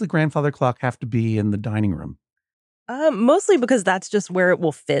 why does the grandfather clock have to be in the dining room? Mostly because that's just where it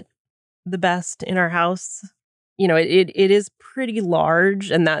will fit the best in our house. You know, it is pretty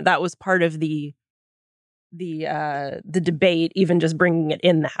large, and that was part of the debate. Even just bringing it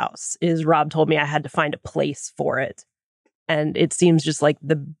in the house is Rob told me I had to find a place for it, and it seems just like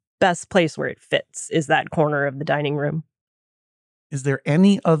the best place where it fits is that corner of the dining room. Is there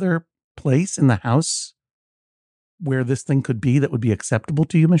any other place in the house where this thing could be that would be acceptable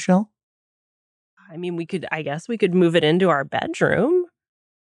to you, Michelle? I mean, I guess we could move it into our bedroom,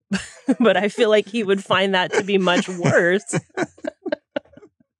 but I feel like he would find that to be much worse.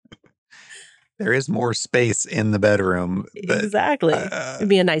 There is more space in the bedroom. Exactly. It'd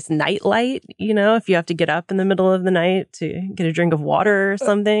be a nice night light, you know, if you have to get up in the middle of the night to get a drink of water or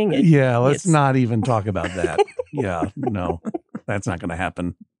something. Let's not even talk about that. No, that's not going to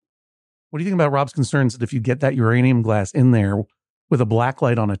happen. What do you think about Rob's concerns that if you get that uranium glass in there with a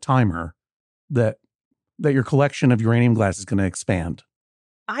blacklight on a timer, that your collection of uranium glass is going to expand?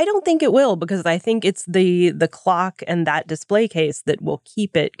 I don't think it will, because I think it's the clock and that display case that will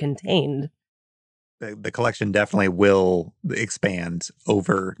keep it contained. The collection definitely will expand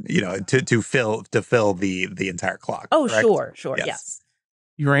over, to fill the entire clock. Oh, correct? Sure. Yes.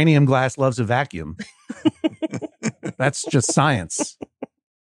 Uranium glass loves a vacuum. That's just science.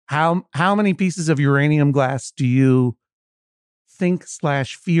 How many pieces of uranium glass do you think /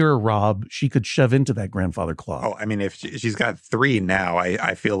 fear, Rob, she could shove into that grandfather clock? Oh, I mean, if she's got 3 now,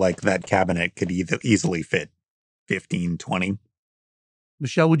 I feel like that cabinet could easily fit 15, 20.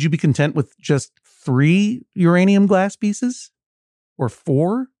 Michelle, would you be content with just 3 uranium glass pieces? Or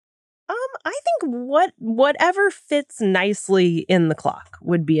 4? I think whatever fits nicely in the clock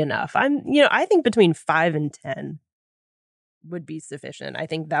would be enough. I think between 5 and 10 would be sufficient. I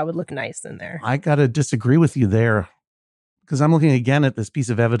think that would look nice in there. I got to disagree with you there, because I'm looking again at this piece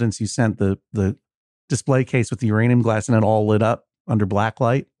of evidence you sent, the display case with the uranium glass and it all lit up under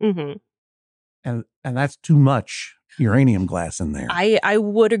blacklight. Mm-hmm. And that's too much uranium glass in there. I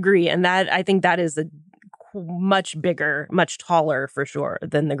would agree. And I think that is a much bigger, much taller for sure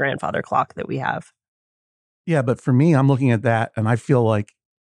than the grandfather clock that we have. Yeah, but for me, I'm looking at that and I feel like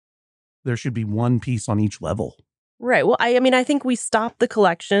there should be one piece on each level. Right. Well, I think we stop the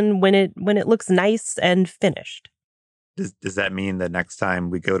collection when it looks nice and finished. Does that mean that next time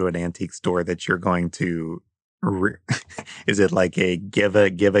we go to an antique store that you're going to is it like a give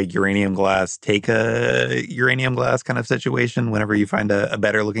a uranium glass, take a uranium glass kind of situation whenever you find a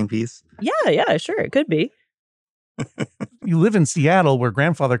better looking piece? Yeah, sure. It could be. You live in Seattle where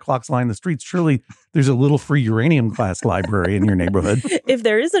grandfather clocks line the streets. Surely there's a little free uranium glass library in your neighborhood. If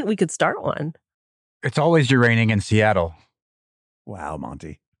there isn't, we could start one. It's always uranium in Seattle. Wow,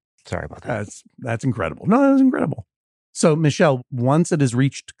 Monty. Sorry about that. That's incredible. No, that was incredible. So, Michelle, once it has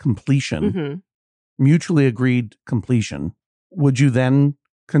reached completion, mutually agreed completion, would you then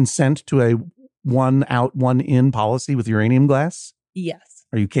consent to a one out, one in policy with uranium glass? Yes.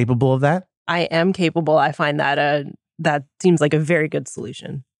 Are you capable of that? I am capable. I find that that seems like a very good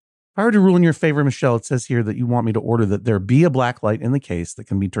solution. If I were to rule in your favor, Michelle, it says here that you want me to order that there be a black light in the case that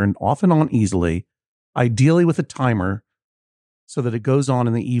can be turned off and on easily, ideally with a timer, so that it goes on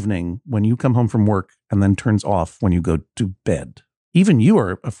in the evening when you come home from work and then turns off when you go to bed. Even you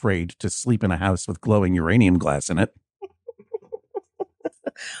are afraid to sleep in a house with glowing uranium glass in it.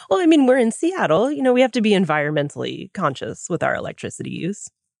 Well, I mean, we're in Seattle. We have to be environmentally conscious with our electricity use.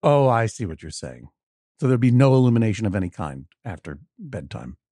 Oh, I see what you're saying. So there'd be no illumination of any kind after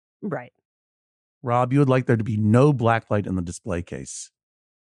bedtime. Right. Rob, you would like there to be no black light in the display case,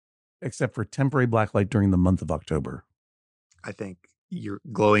 except for temporary black light during the month of October. I think your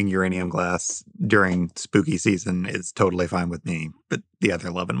glowing uranium glass during spooky season is totally fine with me, but the other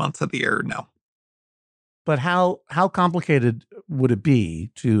 11 months of the year, no. But how complicated would it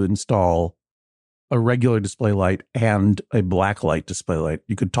be to install a regular display light and a black light display light?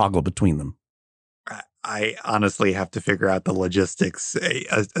 You could toggle between them. I honestly have to figure out the logistics,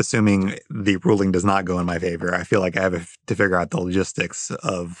 assuming the ruling does not go in my favor. I feel like I have to figure out the logistics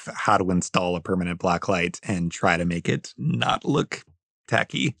of how to install a permanent black light and try to make it not look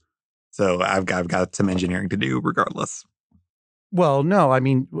tacky. So I've got some engineering to do regardless. Well, no, I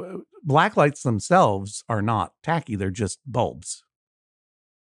mean, black lights themselves are not tacky. They're just bulbs.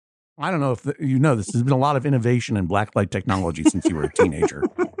 I don't know if you know this. There's been a lot of innovation in black light technology since you were a teenager.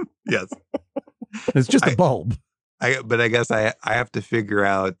 Yes. It's just a bulb. But I guess I have to figure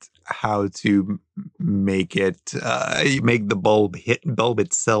out how to make the bulb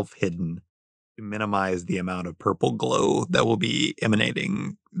itself hidden to minimize the amount of purple glow that will be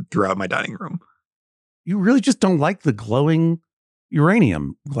emanating throughout my dining room. You really just don't like the glowing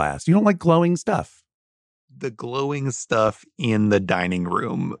uranium glass. You don't like glowing stuff. The glowing stuff in the dining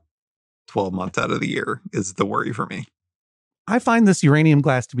room 12 months out of the year is the worry for me. I find this uranium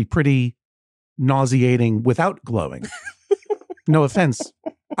glass to be pretty nauseating without glowing. No offense.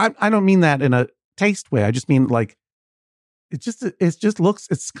 I don't mean that in a taste way. I just mean like it just looks,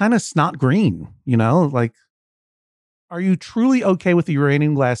 it's kind of snot green, like, are you truly okay with the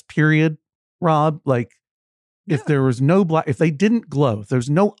uranium glass period, Rob? Like, yeah. If there was no if they didn't glow, if there's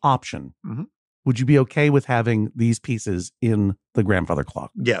no option, would you be okay with having these pieces in the grandfather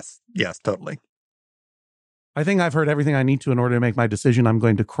clock? Yes, totally. I think I've heard everything I need to in order to make my decision. I'm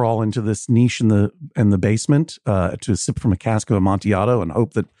going to crawl into this niche in the basement to sip from a cask of Amontillado and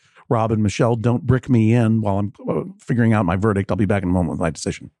hope that Rob and Michelle don't brick me in while I'm figuring out my verdict. I'll be back in a moment with my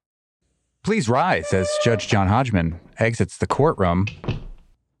decision. Please rise as Judge John Hodgman exits the courtroom.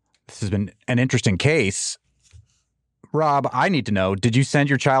 This has been an interesting case. Rob, I need to know, did you send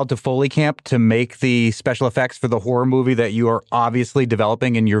your child to Foley Camp to make the special effects for the horror movie that you are obviously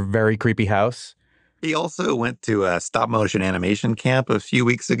developing in your very creepy house? He also went to a stop motion animation camp a few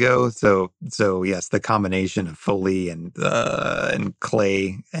weeks ago. So yes, the combination of Foley and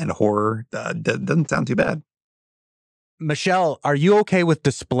clay and horror doesn't sound too bad. Michelle, are you okay with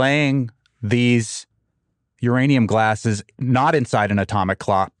displaying these uranium glasses not inside an atomic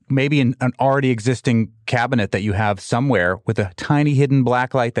clock, maybe in an already existing cabinet that you have somewhere with a tiny hidden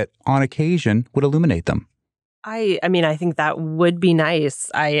black light that on occasion would illuminate them? I mean, I think that would be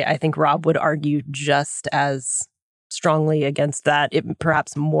nice. I think Rob would argue just as strongly against that,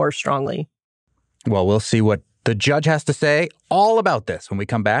 perhaps more strongly. Well, we'll see what the judge has to say all about this when we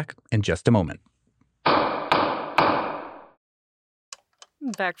come back in just a moment.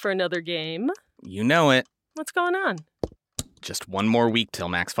 Back for another game. You know it. What's going on? Just one more week till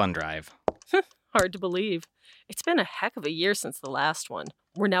Max Fun Drive. Hard to believe. It's been a heck of a year since the last one.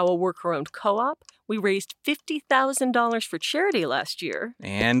 We're now a worker-owned co-op. We raised $50,000 for charity last year.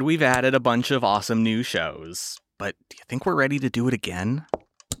 And we've added a bunch of awesome new shows. But do you think we're ready to do it again?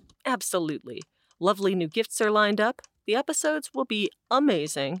 Absolutely. Lovely new gifts are lined up. The episodes will be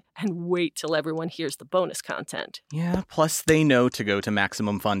amazing. And wait till everyone hears the bonus content. Yeah, plus they know to go to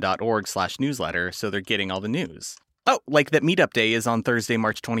MaximumFun.org/newsletter, so they're getting all the news. Oh, like that meetup day is on Thursday,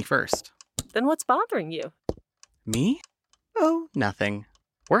 March 21st. Then what's bothering you? Me? Oh, nothing.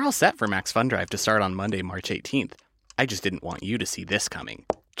 We're all set for Max Fun Drive to start on Monday, March 18th. I just didn't want you to see this coming.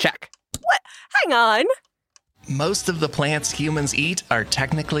 Check. What? Hang on. Most of the plants humans eat are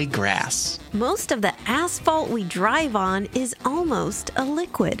technically grass. Most of the asphalt we drive on is almost a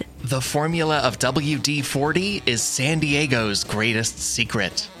liquid. The formula of WD-40 is San Diego's greatest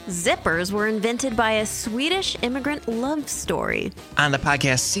secret. Zippers were invented by a Swedish immigrant love story. On the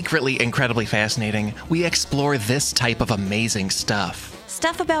podcast Secretly Incredibly Fascinating, we explore this type of amazing stuff.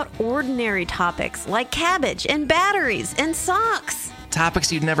 Stuff about ordinary topics like cabbage and batteries and socks.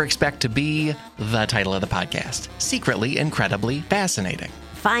 Topics you'd never expect to be the title of the podcast. Secretly Incredibly Fascinating.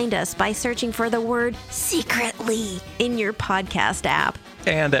 Find us by searching for the word secretly in your podcast app.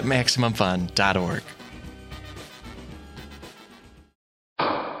 And at MaximumFun.org.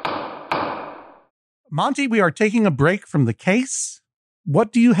 Monty, we are taking a break from the case.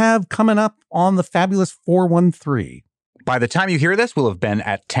 What do you have coming up on the fabulous 413? By the time you hear this, we'll have been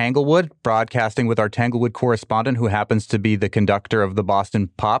at Tanglewood, broadcasting with our Tanglewood correspondent, who happens to be the conductor of the Boston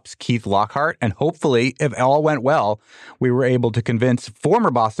Pops, Keith Lockhart. And hopefully, if all went well, we were able to convince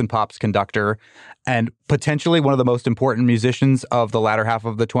former Boston Pops conductor and potentially one of the most important musicians of the latter half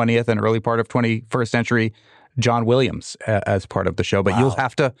of the 20th and early part of 21st century, John Williams, as part of the show. But You'll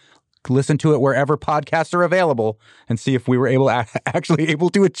have to listen to it wherever podcasts are available and see if we were actually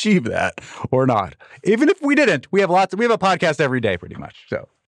able to achieve that or not. Even if we didn't, we have a podcast every day pretty much. So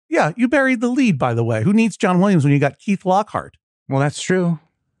yeah, you buried the lead, by the way. Who needs John Williams when you got Keith Lockhart? Well, that's true.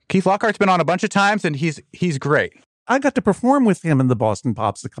 Keith Lockhart's been on a bunch of times and he's great. I got to perform with him in the Boston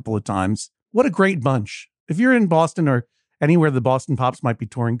Pops a couple of times. What a great bunch. If you're in Boston or anywhere the Boston Pops might be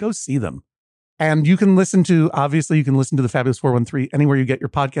touring, go see them. And you can listen to the Fabulous 413 anywhere you get your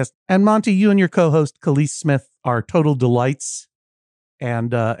podcast. And Monty, you and your co-host, Khalees Smith, are total delights.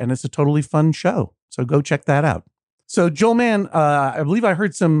 And it's a totally fun show. So go check that out. So Joel Mann, I believe I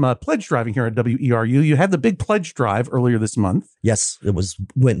heard some pledge driving here at WERU. You had the big pledge drive earlier this month. Yes,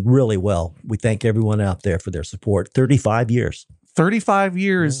 went really well. We thank everyone out there for their support. 35 years. 35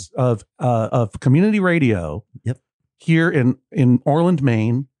 years of community radio. Yep. Here in Orland,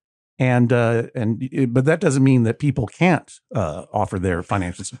 Maine. But that doesn't mean that people can't offer their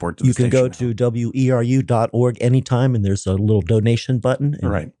financial support to the station. You can go to weru.org anytime, and there's a little donation button. And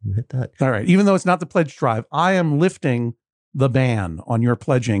right. You hit that. All right. Even though it's not the pledge drive, I am lifting the ban on your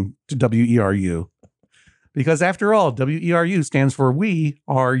pledging to WERU. Because after all, WERU stands for We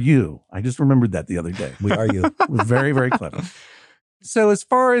Are You. I just remembered that the other day. We are you. Very, very clever. So as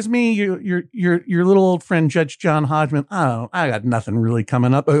far as me, your little old friend, Judge John Hodgman, I got nothing really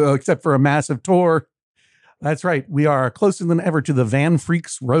coming up except for a massive tour. That's right. We are closer than ever to the Van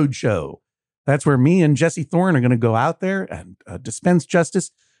Freaks Roadshow. That's where me and Jesse Thorne are going to go out there and dispense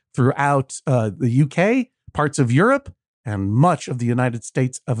justice throughout the UK, parts of Europe, and much of the United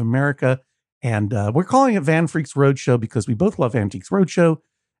States of America. And we're calling it Van Freaks Roadshow because we both love Antiques Roadshow,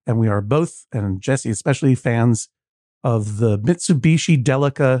 and we are both, and Jesse especially, fans of the Mitsubishi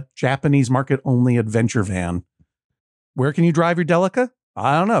Delica Japanese market-only adventure van. Where can you drive your Delica?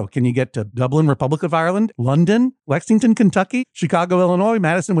 I don't know. Can you get to Dublin, Republic of Ireland, London, Lexington, Kentucky, Chicago, Illinois,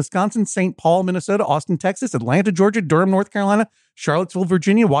 Madison, Wisconsin, St. Paul, Minnesota, Austin, Texas, Atlanta, Georgia, Durham, North Carolina, Charlottesville,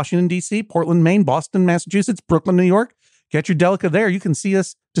 Virginia, Washington, D.C., Portland, Maine, Boston, Massachusetts, Brooklyn, New York? Get your Delica there. You can see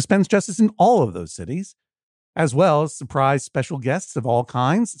us dispense justice in all of those cities, as well as surprise special guests of all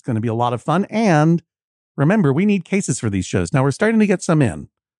kinds. It's going to be a lot of fun. And remember, we need cases for these shows. Now, we're starting to get some in.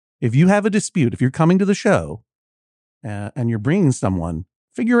 If you have a dispute, if you're coming to the show and you're bringing someone,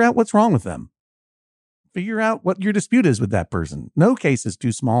 figure out what's wrong with them. Figure out what your dispute is with that person. No case is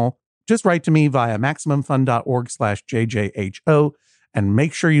too small. Just write to me via MaximumFun.org/JJHO and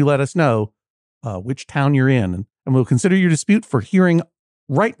make sure you let us know which town you're in. And we'll consider your dispute for hearing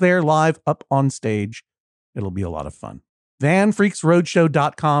right there live up on stage. It'll be a lot of fun.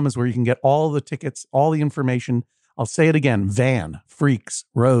 VanFreaksRoadshow.com is where you can get all the tickets, all the information. I'll say it again,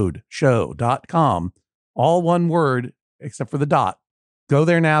 VanFreaksRoadshow.com. All one word, except for the dot. Go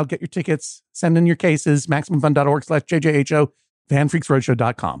there now, get your tickets, send in your cases, MaximumFun.org/JJHO,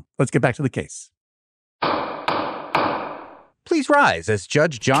 VanFreaksRoadshow.com. Let's get back to the case. Please rise as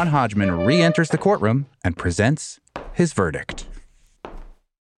Judge John Hodgman re-enters the courtroom and presents his verdict.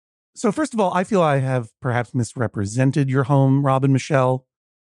 So first of all, I feel I have perhaps misrepresented your home, Rob and Michelle,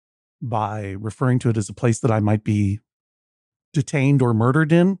 by referring to it as a place that I might be detained or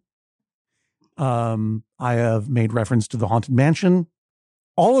murdered in. I have made reference to the Haunted Mansion.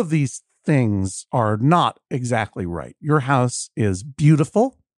 All of these things are not exactly right. Your house is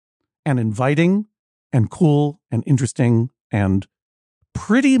beautiful and inviting and cool and interesting and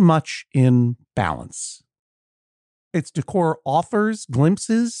pretty much in balance. Its decor offers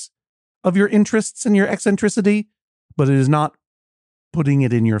glimpses of your interests and your eccentricity, but it is not putting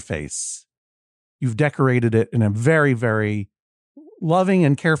it in your face. You've decorated it in a very, very loving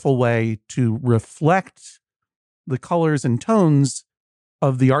and careful way to reflect the colors and tones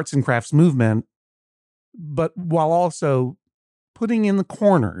of the arts and crafts movement, but while also putting in the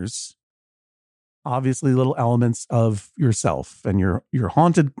corners, obviously, little elements of yourself and your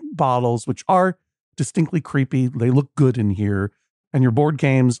haunted bottles, which are distinctly creepy. They look good in here. And your board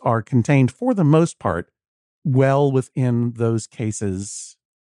games are contained, for the most part, well within those cases.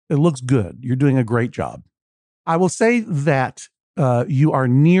 It looks good. You're doing a great job. I will say that you are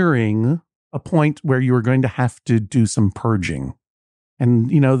nearing a point where you are going to have to do some purging.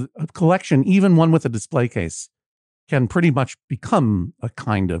 And, a collection, even one with a display case, can pretty much become a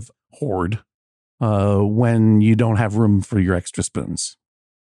kind of hoard when you don't have room for your extra spoons.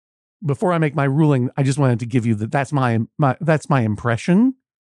 Before I make my ruling, I just wanted to give you that's my impression.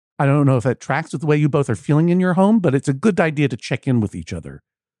 I don't know if that tracks with the way you both are feeling in your home, but it's a good idea to check in with each other.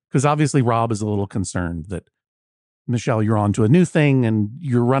 Because obviously Rob is a little concerned that, Michelle, you're on to a new thing and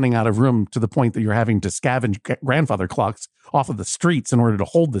you're running out of room to the point that you're having to scavenge grandfather clocks off of the streets in order to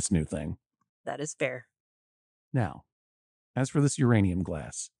hold this new thing. That is fair. Now, as for this uranium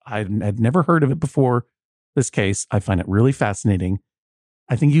glass, I had never heard of it before this case. I find it really fascinating.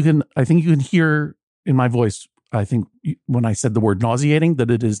 I think you can hear in my voice, I think when I said the word nauseating, that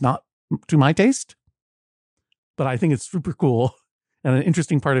it is not to my taste. But I think it's super cool and an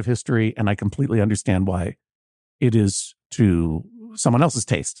interesting part of history, and I completely understand why it is to someone else's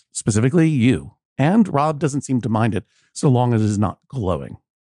taste, specifically you. And Rob doesn't seem to mind it so long as it is not glowing.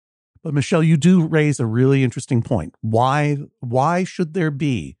 But Michelle, you do raise a really interesting point. Why should there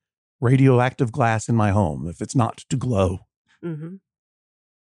be radioactive glass in my home if it's not to glow? Mm-hmm.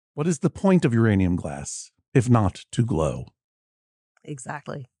 What is the point of uranium glass if not to glow?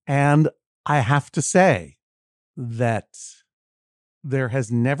 Exactly. And I have to say that there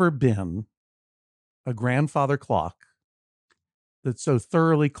has never been a grandfather clock that so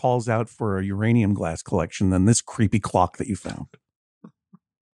thoroughly calls out for a uranium glass collection than this creepy clock that you found.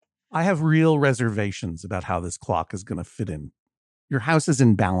 I have real reservations about how this clock is going to fit in. Your house is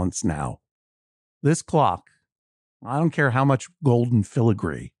in balance now. This clock, I don't care how much golden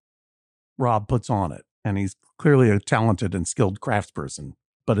filigree Rob puts on it, and he's clearly a talented and skilled craftsperson,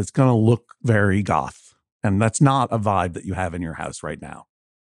 but it's going to look very goth. And that's not a vibe that you have in your house right now.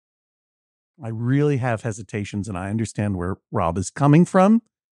 I really have hesitations, and I understand where Rob is coming from.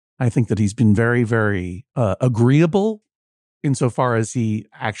 I think that he's been very, very agreeable insofar as he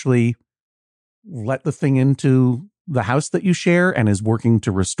actually let the thing into the house that you share and is working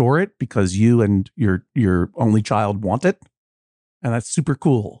to restore it because you and your only child want it. And that's super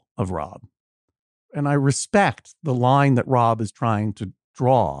cool of Rob. And I respect the line that Rob is trying to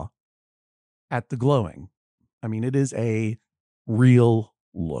draw at the glowing. I mean, it is a real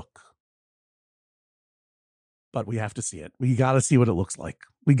look. But we have to see it. We got to see what it looks like.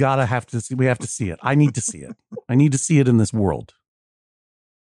 We have to see it. I need to see it. I need to see it in this world.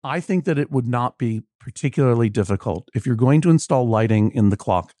 I think that it would not be particularly difficult if you're going to install lighting in the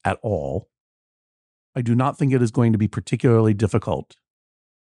clock at all. I do not think it is going to be particularly difficult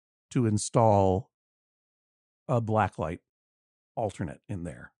to install a blacklight alternate in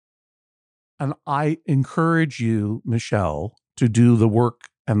there. And I encourage you, Michelle, to do the work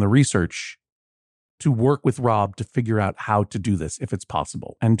and the research to work with Rob to figure out how to do this if it's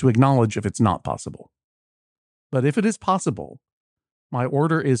possible, and to acknowledge if it's not possible. But if it is possible, my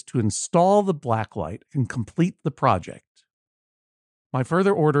order is to install the blacklight and complete the project. My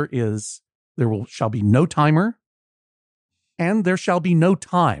further order is shall be no timer, and there shall be no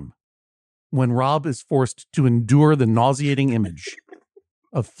time when Rob is forced to endure the nauseating image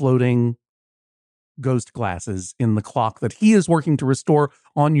of floating ghost glasses in the clock that he is working to restore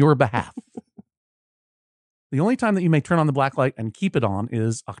on your behalf. The only time that you may turn on the blacklight and keep it on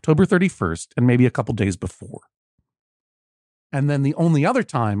is October 31st and maybe a couple days before. And then the only other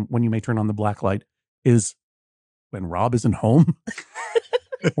time when you may turn on the blacklight is when Rob isn't home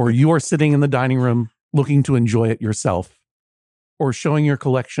or you are sitting in the dining room looking to enjoy it yourself, or showing your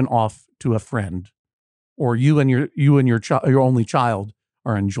collection off to a friend, or you and your only child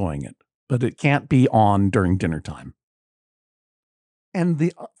are enjoying it. But it can't be on during dinner time. And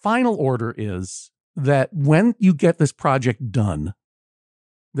the final order is that when you get this project done,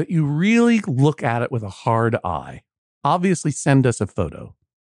 that you really look at it with a hard eye. Obviously, send us a photo.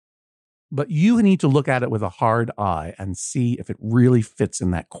 But you need to look at it with a hard eye and see if it really fits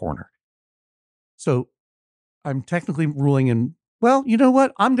in that corner. So I'm technically ruling in, well, you know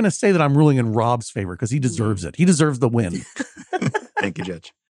what? I'm going to say that I'm ruling in Rob's favor because he deserves it. He deserves the win. Thank you,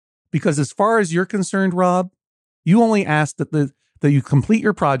 Judge. Because as far as you're concerned, Rob, you only asked that you complete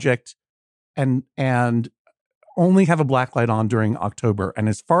your project and only have a black light on during October. And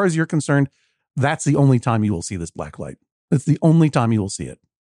as far as you're concerned, that's the only time you will see this black light. It's the only time you will see it.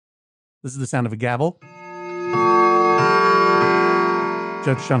 This is the sound of a gavel.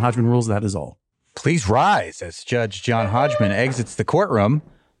 Judge John Hodgman rules, that is all. Please rise as Judge John Hodgman exits the courtroom.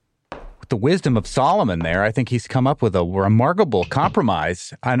 With the wisdom of Solomon there, I think he's come up with a remarkable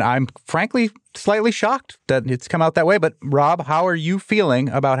compromise. And I'm frankly slightly shocked that it's come out that way. But Rob, how are you feeling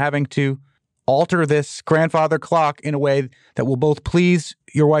about having to alter this grandfather clock in a way that will both please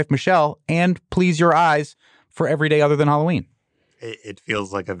your wife, Michelle, and please your eyes for every day other than Halloween? It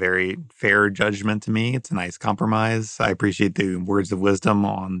feels like a very fair judgment to me. It's a nice compromise. I appreciate the words of wisdom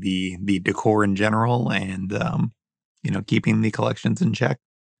on the decor in general and, keeping the collections in check.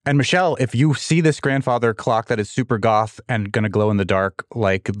 And Michelle, if you see this grandfather clock that is super goth and going to glow in the dark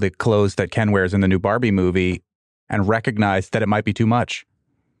like the clothes that Ken wears in the new Barbie movie and recognize that it might be too much,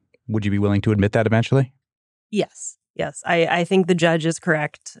 would you be willing to admit that eventually? Yes. I think the judge is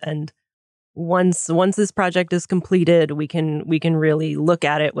correct. And once this project is completed, we can really look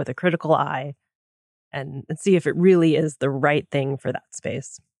at it with a critical eye and see if it really is the right thing for that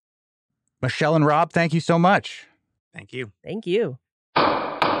space. Michelle and Rob, thank you so much. Thank you. Thank you.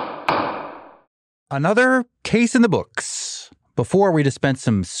 Another case in the books. Before we dispense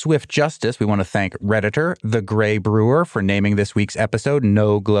some swift justice, we want to thank Redditor, The Gray Brewer, for naming this week's episode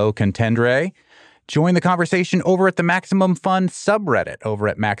No Glow Contendere. Join the conversation over at the Maximum Fun subreddit over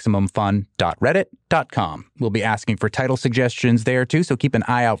at maximumfun.reddit.com. We'll be asking for title suggestions there too, so keep an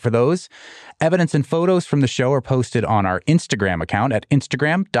eye out for those. Evidence and photos from the show are posted on our Instagram account at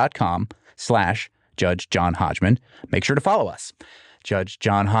instagram.com/Judge John Hodgman. Make sure to follow us. Judge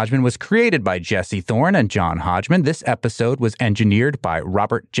John Hodgman was created by Jesse Thorne and John Hodgman. This episode was engineered by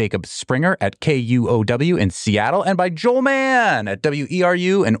Robert Jacob Springer at KUOW in Seattle and by Joel Mann at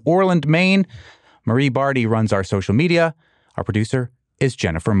WERU in Orland, Maine. Marie Barty runs our social media. Our producer is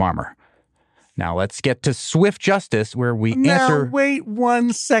Jennifer Marmer. Now let's get to swift justice where we answer... Wait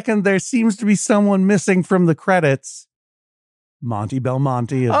 1 second. There seems to be someone missing from the credits. Monty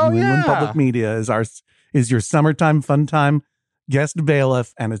Belmonte of New England Public Media is your summertime fun time guest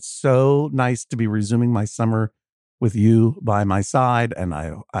bailiff, and it's so nice to be resuming my summer with you by my side, and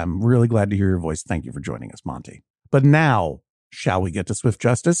I'm really glad to hear your voice. Thank you for joining us, Monty. But now, shall we get to swift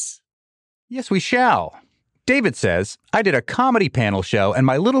justice? Yes, we shall. David says, I did a comedy panel show and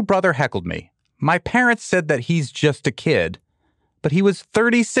my little brother heckled me. My parents said that he's just a kid, but he was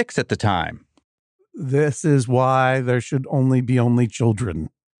 36 at the time. This is why there should only be children,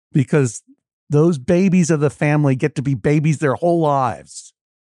 because those babies of the family get to be babies their whole lives.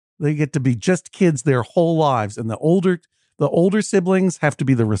 They get to be just kids their whole lives. And the older siblings have to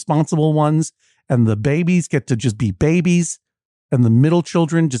be the responsible ones. And the babies get to just be babies. And the middle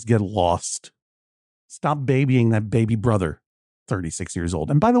children just get lost. Stop babying that baby brother, 36 years old.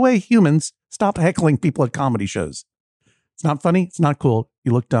 And by the way, humans, stop heckling people at comedy shows. It's not funny. It's not cool.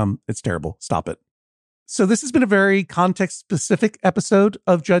 You look dumb. It's terrible. Stop it. So this has been a very context-specific episode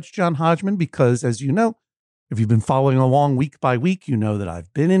of Judge John Hodgman because, as you know, if you've been following along week by week, you know that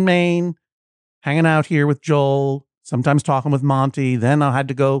I've been in Maine, hanging out here with Joel, sometimes talking with Monty. Then I had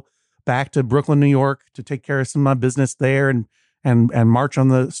to go back to Brooklyn, New York to take care of some of my business there and march on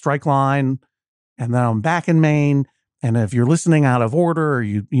the strike line. And then I'm back in Maine. And if you're listening out of order or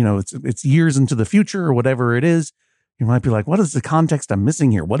it's years into the future or whatever it is, you might be like, what is the context I'm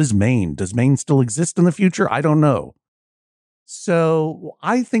missing here? What is Maine? Does Maine still exist in the future? I don't know. So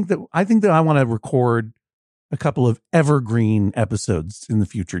I think that I want to record a couple of evergreen episodes in the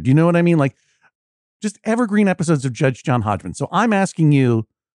future. Do you know what I mean? Like just evergreen episodes of Judge John Hodgman. So I'm asking you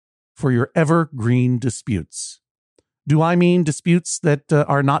for your evergreen disputes. Do I mean disputes that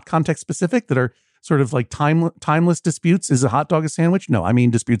are not context specific, that are sort of like timeless disputes? Is a hot dog a sandwich? No, I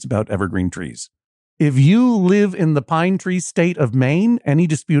mean disputes about evergreen trees. If you live in the pine tree state of Maine, any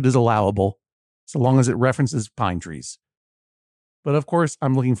dispute is allowable, so long as it references pine trees. But of course,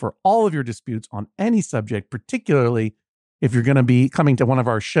 I'm looking for all of your disputes on any subject, particularly if you're going to be coming to one of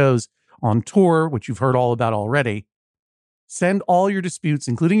our shows on tour, which you've heard all about already. Send all your disputes,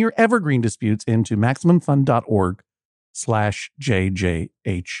 including your evergreen disputes, into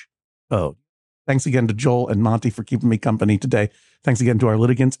MaximumFun.org/JJHO. Thanks again to Joel and Monty for keeping me company today. Thanks again to our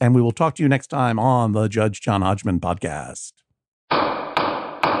litigants, and we will talk to you next time on the Judge John Hodgman podcast.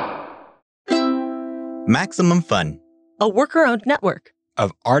 Maximum Fun, a worker-owned network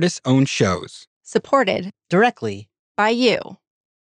of artist-owned shows. Supported directly by you.